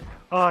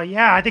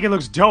 Yeah, I think it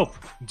looks dope.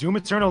 Doom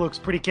Eternal looks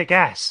pretty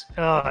kick-ass.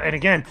 And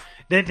again,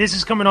 this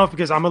is coming off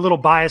because I'm a little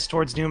biased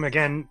towards Doom.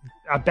 Again,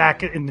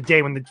 back in the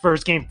day when the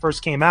first game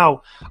first came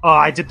out,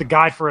 I did the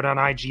guide for it on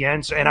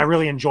IGN, and I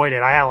really enjoyed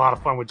it. I had a lot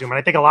of fun with Doom, and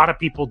I think a lot of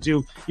people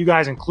do, you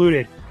guys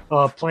included,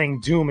 playing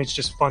Doom. It's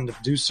just fun to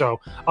do so.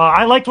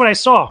 I liked what I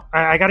saw.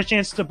 I got a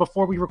chance to,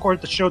 before we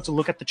recorded the show, to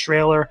look at the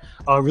trailer,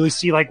 really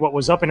see like what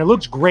was up, and it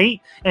looks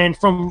great. And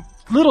from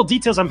little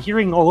details I'm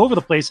hearing all over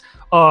the place,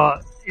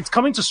 it's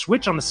coming to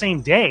Switch on the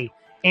same day.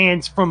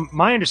 And from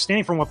my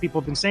understanding, from what people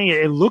have been saying,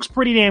 it looks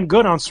pretty damn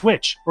good on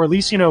Switch, or at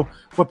least,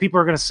 what people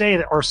are going to say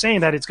are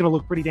saying that it's going to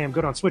look pretty damn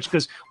good on Switch.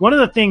 Because one of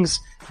the things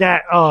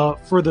that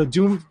for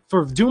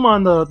Doom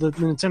on the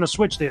Nintendo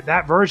Switch,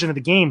 that version of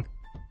the game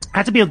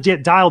had to be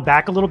dialed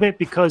back a little bit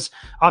because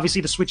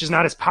obviously the Switch is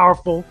not as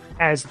powerful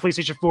as the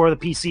PlayStation 4, the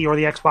PC, or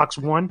the Xbox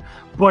One.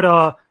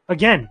 But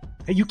again,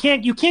 you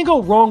can't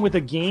go wrong with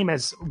a game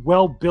as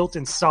well built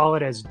and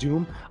solid as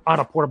Doom on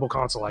a portable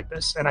console like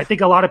this. And I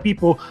think a lot of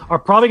people are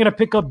probably going to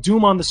pick up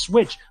Doom on the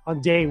Switch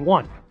on day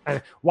one.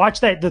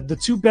 Watch that. The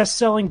 2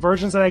 best-selling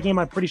versions of that game,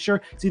 I'm pretty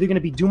sure it's either going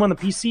to be Doom on the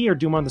PC or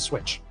Doom on the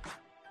Switch.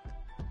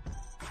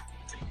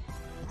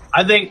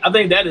 I think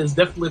that is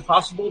definitely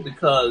possible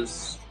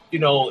because,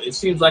 it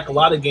seems like a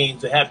lot of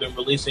games that have been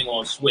releasing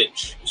on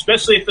Switch,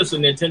 especially if it's a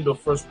Nintendo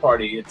first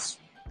party, it's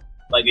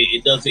like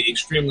it does it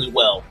extremely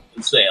well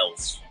in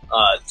sales.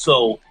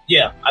 So,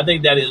 yeah, I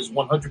think that is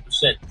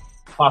 100%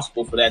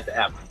 possible for that to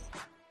happen.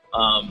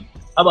 How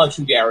about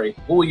you, Gary?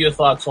 What were your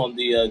thoughts on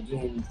the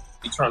Doom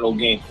Eternal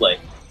gameplay?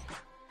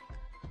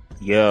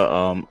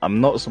 Yeah, I'm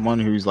not someone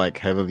who's like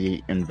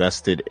heavily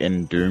invested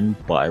in Doom,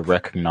 but I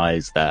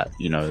recognize that,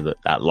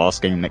 that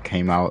last game that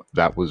came out,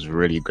 that was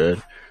really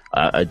good.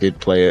 I did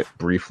play it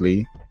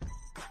briefly,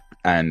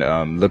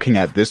 and looking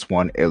at this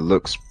one, it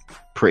looks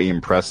pretty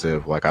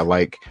impressive. Like, I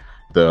like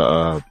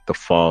the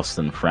fast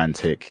and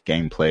frantic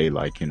gameplay.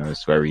 Like,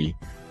 it's very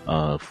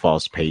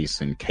fast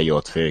paced and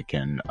chaotic,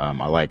 and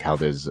I like how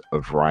there's a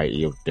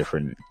variety of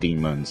different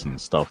demons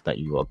and stuff that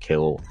you will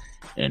kill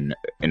in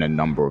a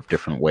number of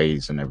different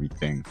ways and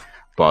everything.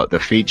 But the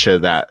feature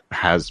that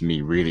has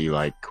me really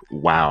like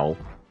wow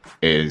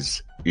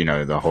is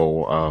the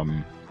whole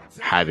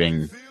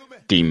having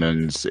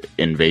demons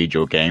invade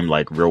your game,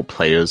 like real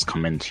players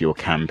come into your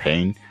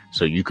campaign.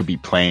 So you could be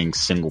playing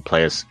single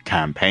player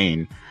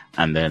campaign,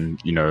 and then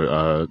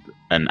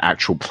an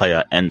actual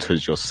player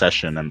enters your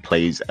session and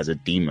plays as a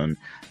demon,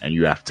 and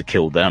you have to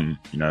kill them,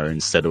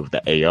 instead of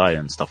the AI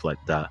and stuff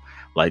like that.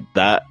 Like,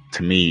 that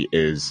to me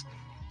is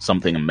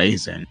something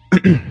amazing.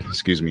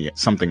 Excuse me,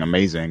 something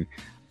amazing.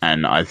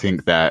 And I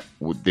think that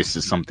this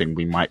is something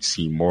we might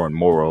see more and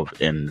more of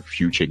in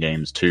future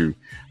games too,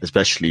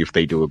 especially if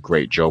they do a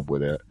great job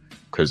with it.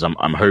 Because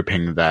I'm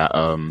hoping that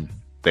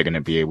they're going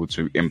to be able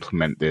to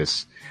implement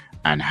this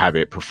and have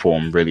it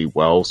perform really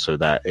well, so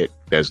that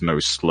there's no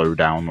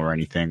slowdown or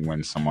anything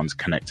when someone's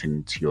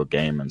connecting to your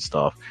game and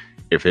stuff.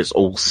 If it's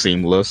all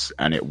seamless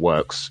and it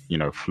works,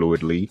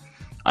 fluidly,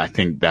 I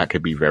think that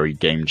could be very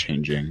game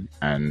changing.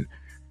 And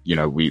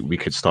we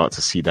could start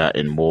to see that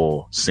in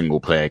more single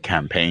player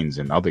campaigns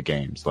in other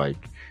games. Like,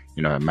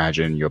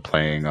 imagine you're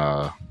playing,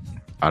 I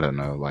don't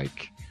know,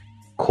 like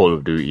Call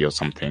of Duty or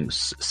something,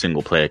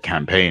 single player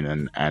campaign,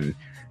 and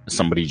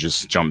somebody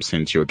just jumps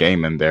into your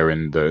game and they're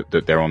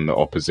they're on the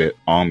opposite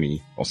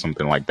army or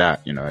something like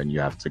that, and you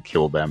have to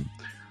kill them.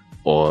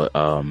 Or,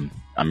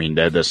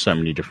 there's so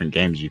many different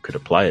games you could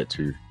apply it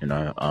to,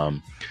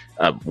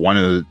 one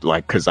of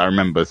the, cause I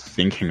remember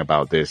thinking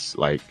about this,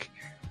 like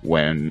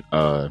when,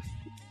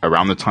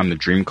 around the time the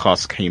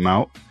Dreamcast came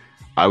out,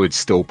 I would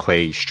still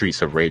play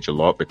Streets of Rage a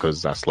lot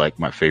because that's like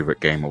my favorite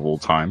game of all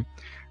time.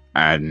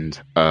 And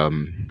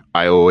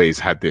I always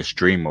had this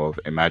dream of,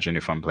 imagine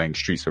if I'm playing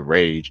Streets of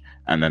Rage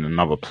and then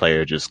another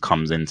player just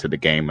comes into the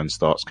game and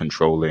starts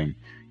controlling,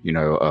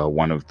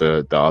 one of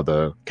the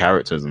other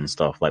characters and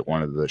stuff, like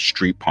one of the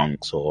street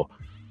punks or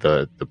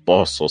the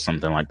boss or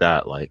something like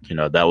that. Like,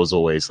 that was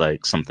always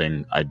like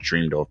something I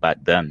dreamed of back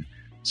then.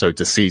 So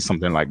to see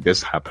something like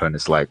this happen,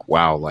 it's like,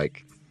 wow,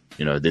 like,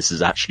 this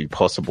is actually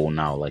possible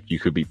now. Like, you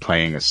could be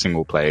playing a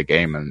single player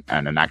game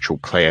and an actual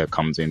player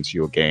comes into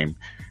your game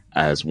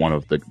as one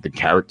of the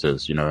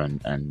characters,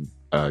 and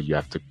you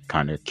have to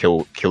kind of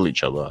kill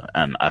each other.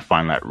 And I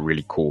find that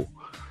really cool.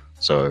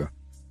 So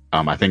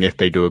I think if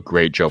they do a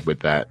great job with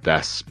that,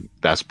 that's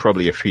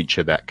probably a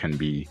feature that can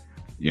be,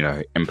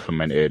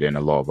 implemented in a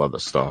lot of other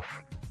stuff.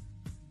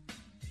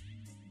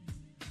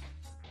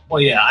 Well,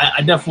 yeah,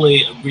 I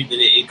definitely agree that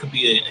it could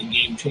be a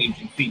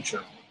game-changing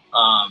feature.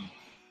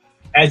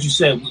 As you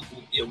said,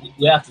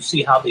 we have to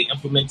see how they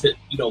implement it,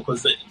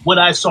 because what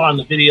I saw in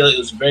the video, it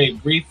was very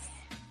brief.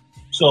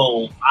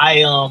 So I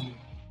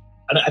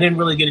didn't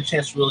really get a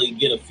chance to really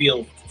get a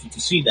feel to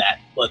see that.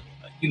 But,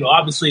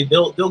 obviously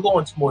they'll go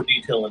into more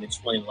detail and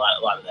explain a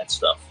lot of that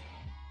stuff.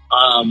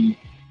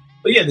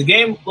 But yeah, the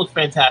game looked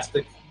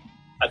fantastic.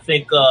 I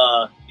think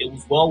it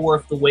was well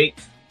worth the wait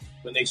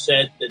when they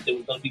said that there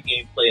was going to be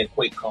gameplay at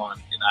QuakeCon,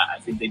 and I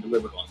think they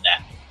delivered on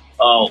that.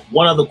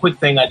 One other quick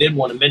thing I did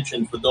want to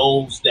mention for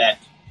those that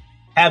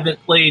haven't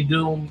played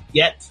Doom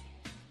yet,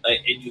 and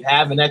you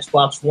have an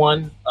Xbox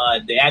One,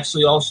 they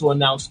actually also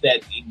announced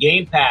that in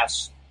Game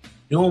Pass,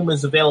 Doom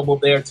is available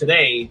there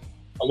today,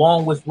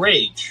 along with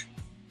Rage.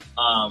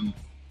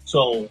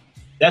 So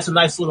that's a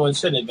nice little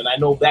incentive. And I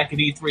know back at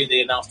E3,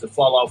 they announced that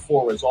Fallout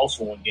 4 is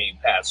also on Game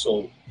Pass.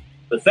 So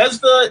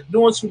Bethesda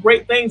doing some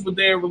great things with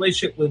their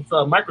relationship with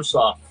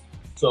Microsoft.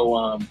 So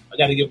I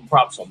got to give them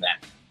props on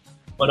that.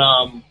 But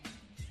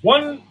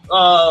one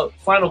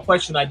final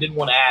question I did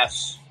want to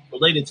ask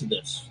related to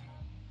this.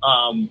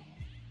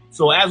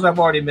 So as I've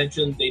already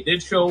mentioned, they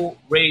did show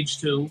Rage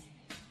 2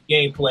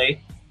 gameplay.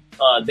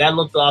 That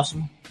looked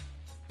awesome.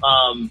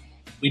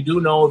 We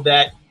do know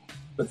that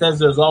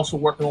Bethesda is also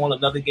working on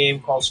another game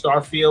called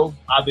Starfield.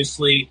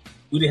 Obviously,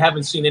 we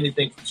haven't seen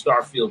anything from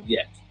Starfield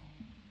yet.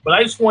 But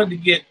I just wanted to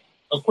get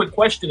a quick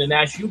question and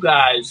ask you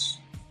guys.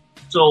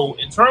 So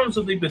in terms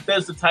of the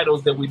Bethesda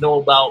titles that we know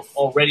about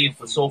already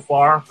for so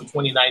far for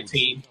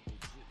 2019,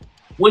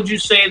 would you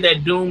say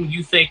that Doom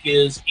you think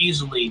is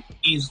easily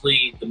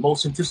the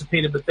most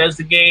anticipated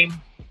Bethesda game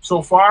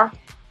so far?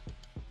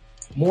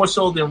 More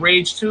so than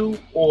Rage 2,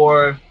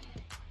 or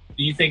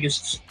do you think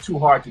it's too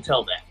hard to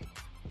tell that?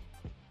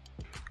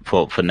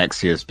 For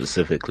next year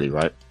specifically,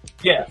 right?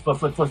 Yeah,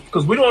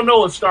 because we don't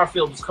know if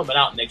Starfield is coming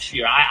out next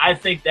year. I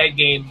think that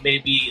game may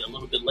be a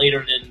little bit later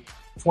than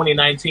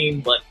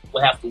 2019, but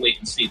we'll have to wait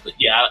and see. But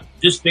yeah,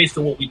 just based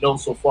on what we know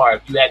so far,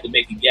 if you had to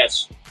make a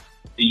guess,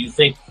 do you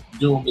think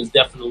Doom is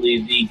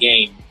definitely the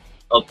game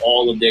of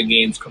all of their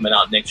games coming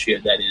out next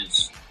year that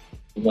is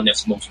the one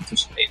that's most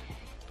anticipated?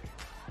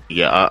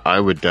 Yeah, I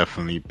would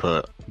definitely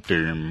put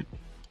Doom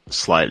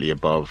slightly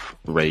above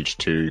Rage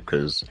 2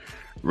 because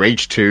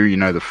Rage 2, you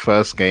know, the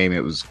first game,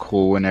 it was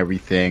cool and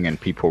everything, and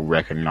people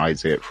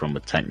recognize it from a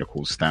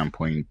technical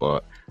standpoint,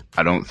 but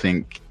I don't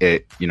think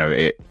it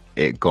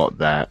got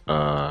that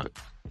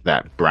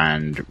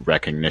brand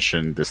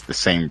recognition, the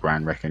same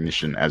brand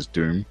recognition as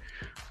Doom.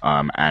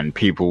 And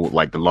people,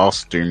 like, the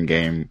last Doom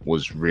game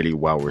was really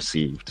well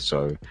received,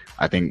 so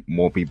I think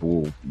more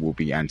people will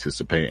be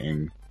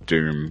anticipating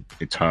Doom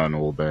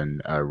Eternal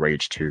than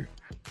Rage 2.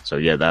 So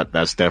yeah,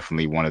 that's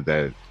definitely one of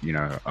the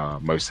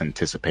most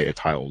anticipated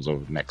titles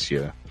of next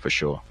year for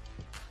sure.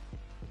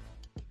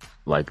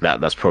 Like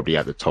that's probably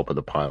at the top of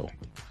the pile.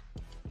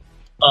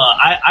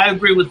 I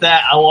agree with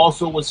that. I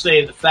also would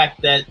say the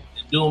fact that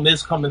Doom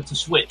is coming to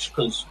Switch,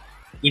 because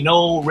we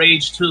know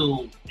Rage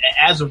 2,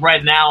 as of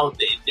right now,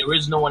 there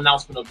is no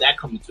announcement of that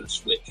coming to the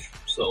Switch.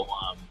 So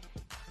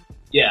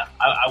yeah,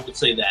 I would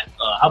say that.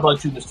 How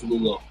about you, Mr.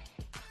 Lulo?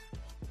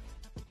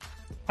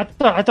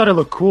 I thought it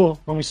looked cool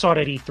when we saw it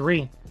at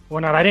E3.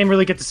 Whatnot. I didn't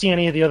really get to see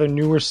any of the other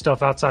newer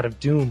stuff outside of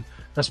Doom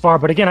thus far,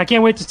 but again, I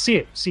can't wait to see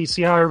it.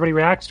 See how everybody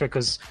reacts to it,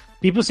 because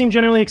people seem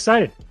generally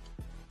excited.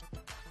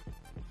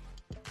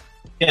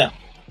 Yeah,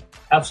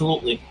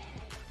 absolutely.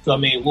 So I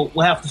mean, we'll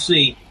have to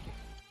see,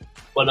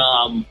 but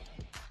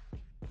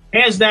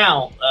hands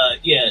down,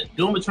 yeah,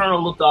 Doom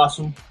Eternal looked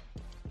awesome.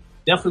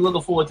 Definitely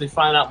looking forward to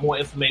find out more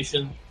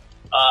information.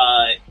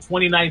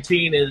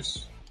 2019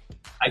 is,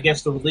 I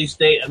guess, the release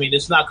date. I mean,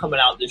 it's not coming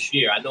out this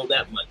year. I know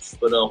that much.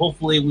 But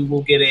hopefully we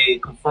will get a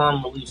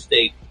confirmed release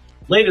date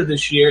later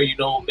this year. You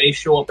know, it may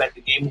show up at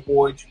the Game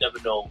Awards. You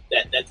never know,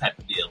 that type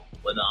of deal.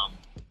 But,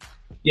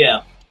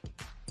 yeah.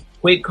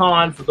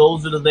 QuakeCon, for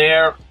those that are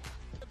there,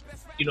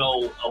 you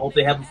know, I hope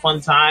they have a fun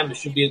time. It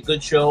should be a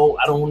good show.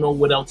 I don't know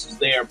what else is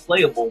there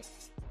playable.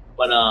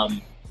 But,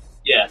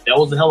 yeah, that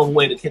was a hell of a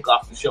way to kick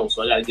off the show.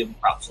 So I got to give them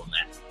props on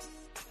that.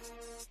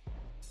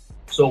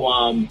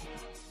 So,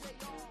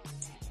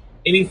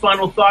 any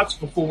final thoughts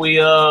before we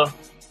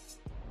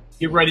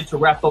get ready to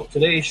wrap up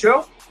today's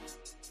show?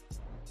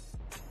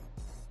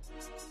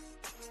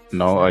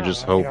 No, I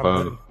just hope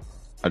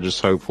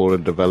all the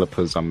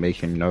developers are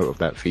making note of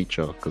that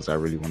feature, because I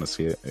really want to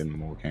see it in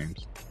more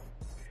games.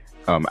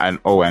 And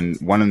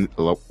one of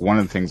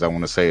the things I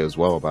want to say as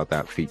well about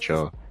that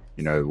feature,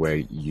 you know, where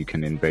you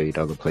can invade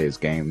other players'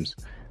 games,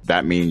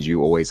 that means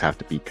you always have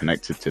to be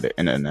connected to the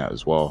internet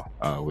as well,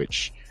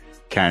 which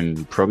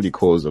can probably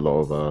cause a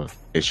lot of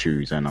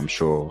issues, and I'm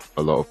sure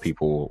a lot of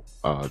people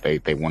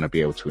they want to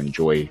be able to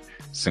enjoy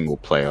single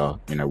player,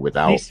 you know,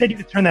 without. They said you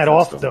could turn that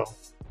off though.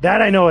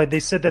 That I know. They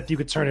said that you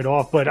could turn it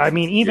off, but I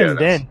mean, even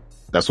then,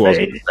 that's what I was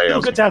going to say.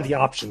 It's good to have the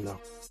option though.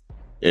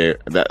 Yeah,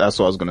 that's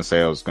what I was going to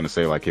say. I was going to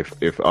say, like,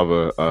 if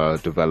other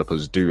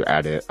developers do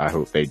add it, I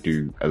hope they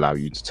do allow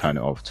you to turn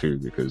it off too,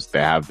 because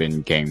there have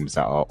been games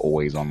that are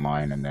always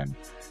online, and then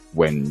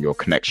when your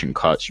connection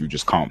cuts, you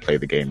just can't play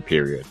the game,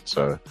 period.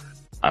 So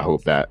I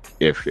hope that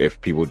if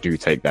people do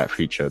take that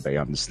feature, they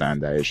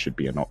understand that it should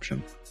be an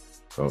option.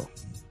 So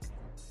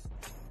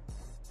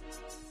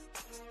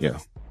yeah,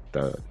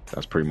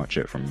 that's pretty much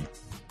it from me.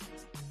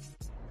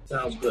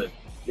 Sounds good.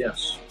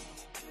 Yes.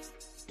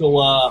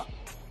 So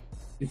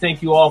we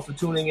thank you all for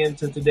tuning in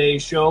to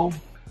today's show.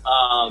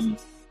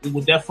 We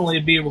will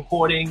definitely be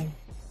recording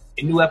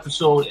a new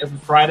episode every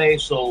Friday,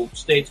 so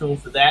stay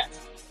tuned for that.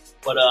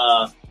 But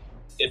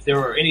if there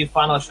are any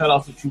final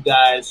shout-outs that you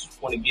guys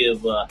want to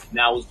give,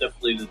 now is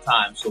definitely the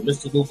time. So,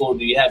 Mr. Lugo,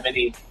 do you have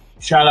any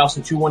shout-outs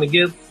that you want to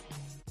give?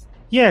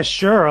 Yeah,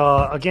 sure.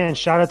 Again,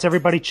 shout out to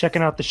everybody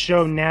checking out the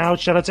show now.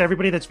 Shout out to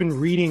everybody that's been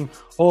reading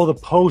all the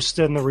posts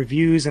and the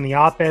reviews and the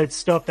op-ed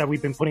stuff that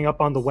we've been putting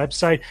up on the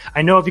website.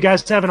 I know if you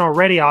guys haven't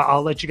already,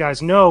 I'll let you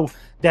guys know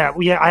that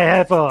I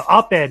have an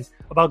op-ed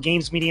about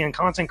games, media, and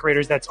content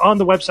creators that's on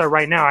the website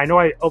right now. I know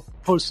I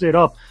posted it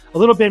up a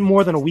little bit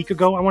more than a week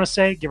ago, I want to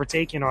say, give or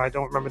take. You know, I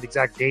don't remember the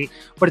exact date,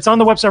 but it's on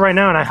the website right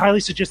now, and I highly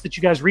suggest that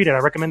you guys read it. I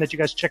recommend that you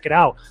guys check it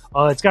out.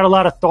 It's got a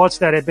lot of thoughts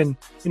that have been,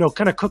 you know,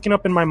 kind of cooking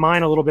up in my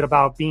mind a little bit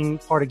about being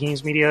part of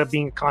games media,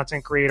 being a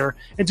content creator,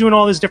 and doing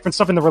all this different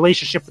stuff in the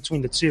relationship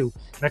between the two.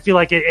 And I feel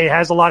like it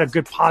has a lot of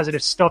good,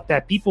 positive stuff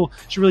that people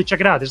should really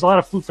check it out. There's a lot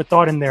of food for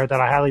thought in there that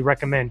I highly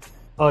recommend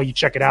you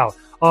check it out.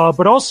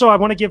 But also, I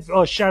want to give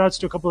shout outs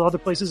to a couple of other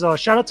places.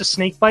 Shout out to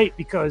Snakebite,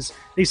 because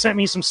they sent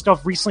me some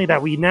stuff recently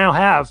that we now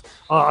have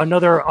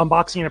another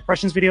unboxing and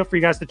impressions video for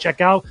you guys to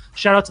check out.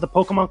 Shout out to the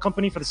Pokemon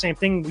Company for the same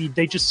thing.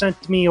 They just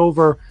sent me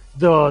over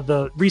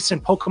the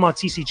recent Pokemon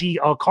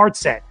TCG card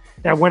set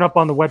that went up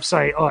on the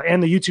website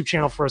and the YouTube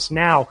channel for us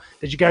now,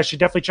 that you guys should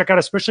definitely check out,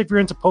 especially if you're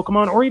into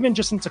Pokemon or even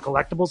just into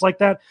collectibles like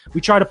that.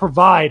 We try to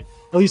provide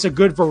at least a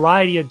good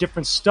variety of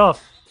different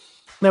stuff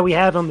that we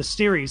have on the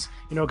series,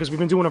 you know, because we've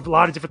been doing a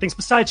lot of different things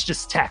besides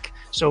just tech.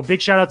 So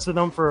big shout outs to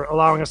them for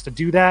allowing us to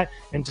do that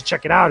and to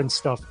check it out and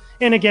stuff.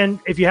 And again,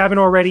 if you haven't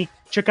already,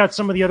 check out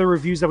some of the other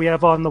reviews that we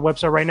have on the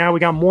website right now. We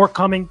got more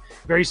coming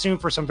very soon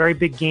for some very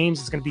big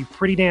games. It's going to be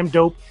pretty damn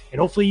dope. And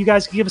hopefully you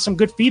guys can give us some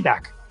good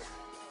feedback.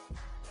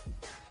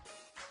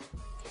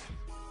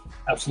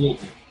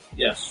 Absolutely.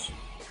 Yes,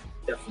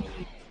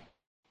 definitely.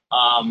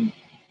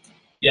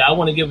 Yeah, I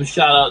want to give a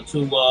shout out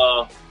to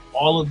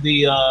all of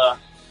the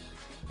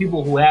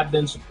people who have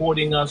been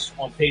supporting us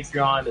on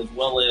Patreon, as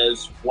well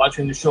as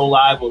watching the show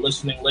live or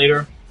listening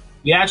later.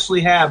 We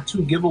actually have 2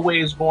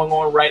 giveaways going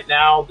on right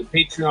now. The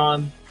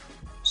Patreon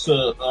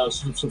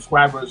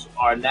subscribers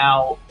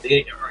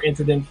they are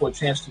entered in for a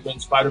chance to win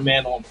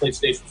Spider-Man on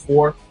PlayStation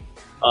 4.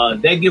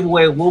 That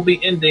giveaway will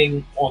be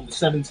ending on the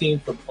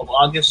 17th of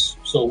August,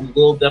 so we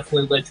will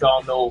definitely let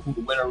y'all know who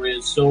the winner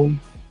is soon.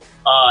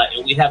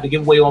 And we have a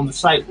giveaway on the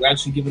site. We're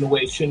actually giving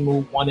away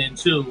Shenmue 1 and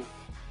 2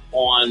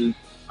 on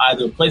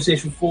either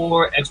PlayStation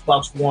 4,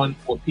 Xbox One,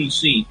 or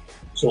PC.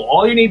 So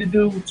all you need to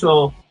do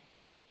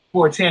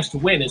for a chance to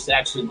win is to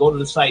actually go to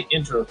the site,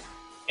 enter,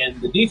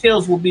 and the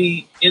details will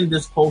be in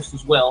this post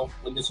as well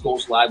when this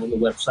goes live on the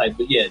website.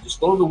 But yeah, just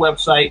go to the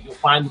website, you'll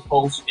find the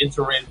post,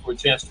 enter in for a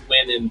chance to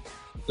win, and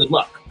good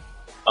luck.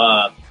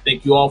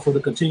 Thank you all for the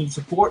continued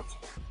support.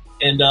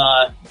 And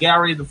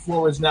Gary, the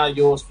floor is now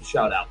yours for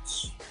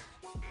shout-outs.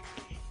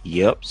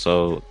 Yep,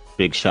 so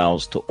big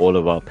shouts to all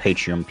of our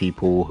Patreon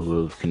people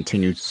who have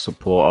continued to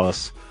support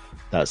us.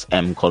 That's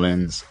M.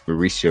 Collins,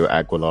 Mauricio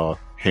Aguilar,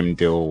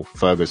 Himdil,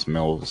 Fergus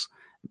Mills,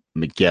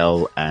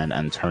 Miguel, and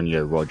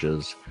Antonio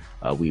Rogers.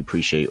 We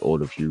appreciate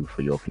all of you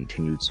for your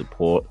continued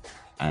support,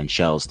 and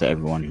shouts to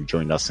everyone who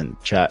joined us in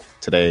chat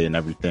today and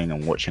everything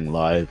and watching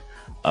live.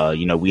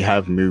 We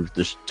have moved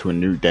this to a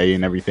new day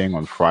and everything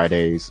on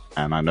Fridays,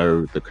 and I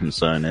know the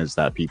concern is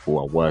that people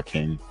are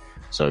working,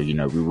 so we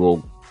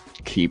will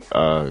keep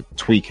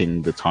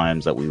tweaking the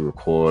times that we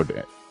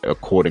record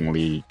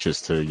accordingly,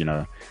 just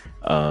to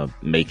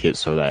make it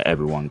so that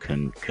everyone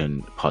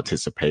can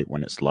participate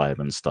when it's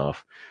live and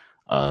stuff.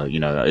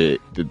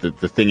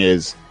 The thing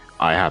is,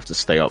 I have to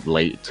stay up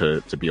late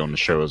to be on the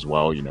show as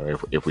well,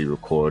 if we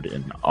record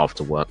in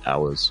after work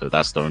hours, so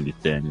that's the only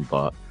thing.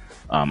 But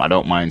I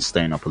don't mind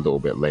staying up a little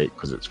bit late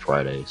because it's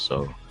Friday,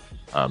 so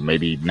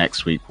maybe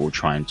next week we'll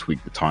try and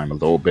tweak the time a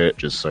little bit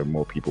just so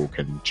more people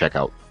can check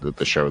out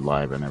the show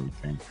live and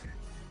everything.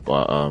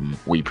 But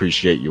we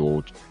appreciate you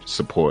all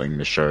supporting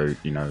the show.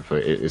 For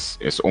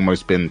it's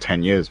almost been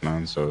 10 years,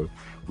 man. So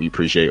we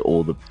appreciate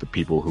all the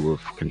people who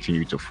have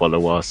continued to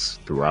follow us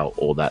throughout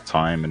all that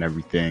time and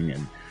everything,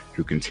 and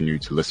who continue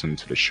to listen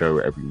to the show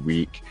every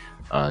week.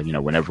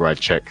 Whenever I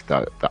check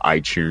the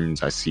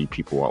iTunes, I see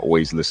people are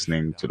always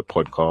listening to the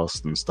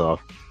podcast and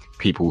stuff.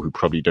 People who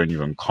probably don't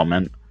even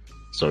comment.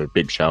 So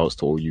big shouts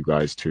to all you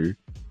guys too.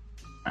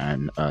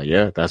 And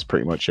that's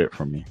pretty much it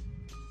from me.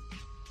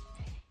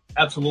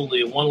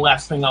 Absolutely. One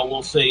last thing I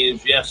will say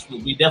is, yes,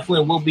 we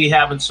definitely will be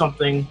having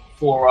something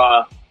for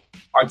our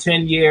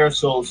 10 year,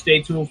 so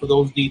stay tuned for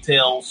those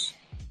details.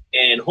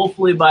 And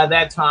hopefully by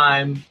that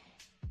time,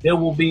 there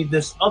will be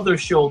this other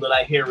show that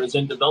I hear is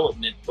in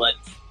development, but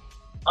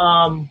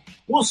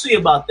we'll see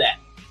about that,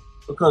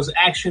 because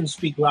actions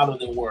speak louder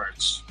than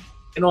words.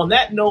 And on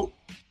that note,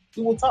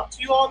 we will talk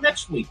to you all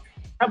next week.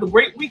 Have a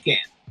great weekend.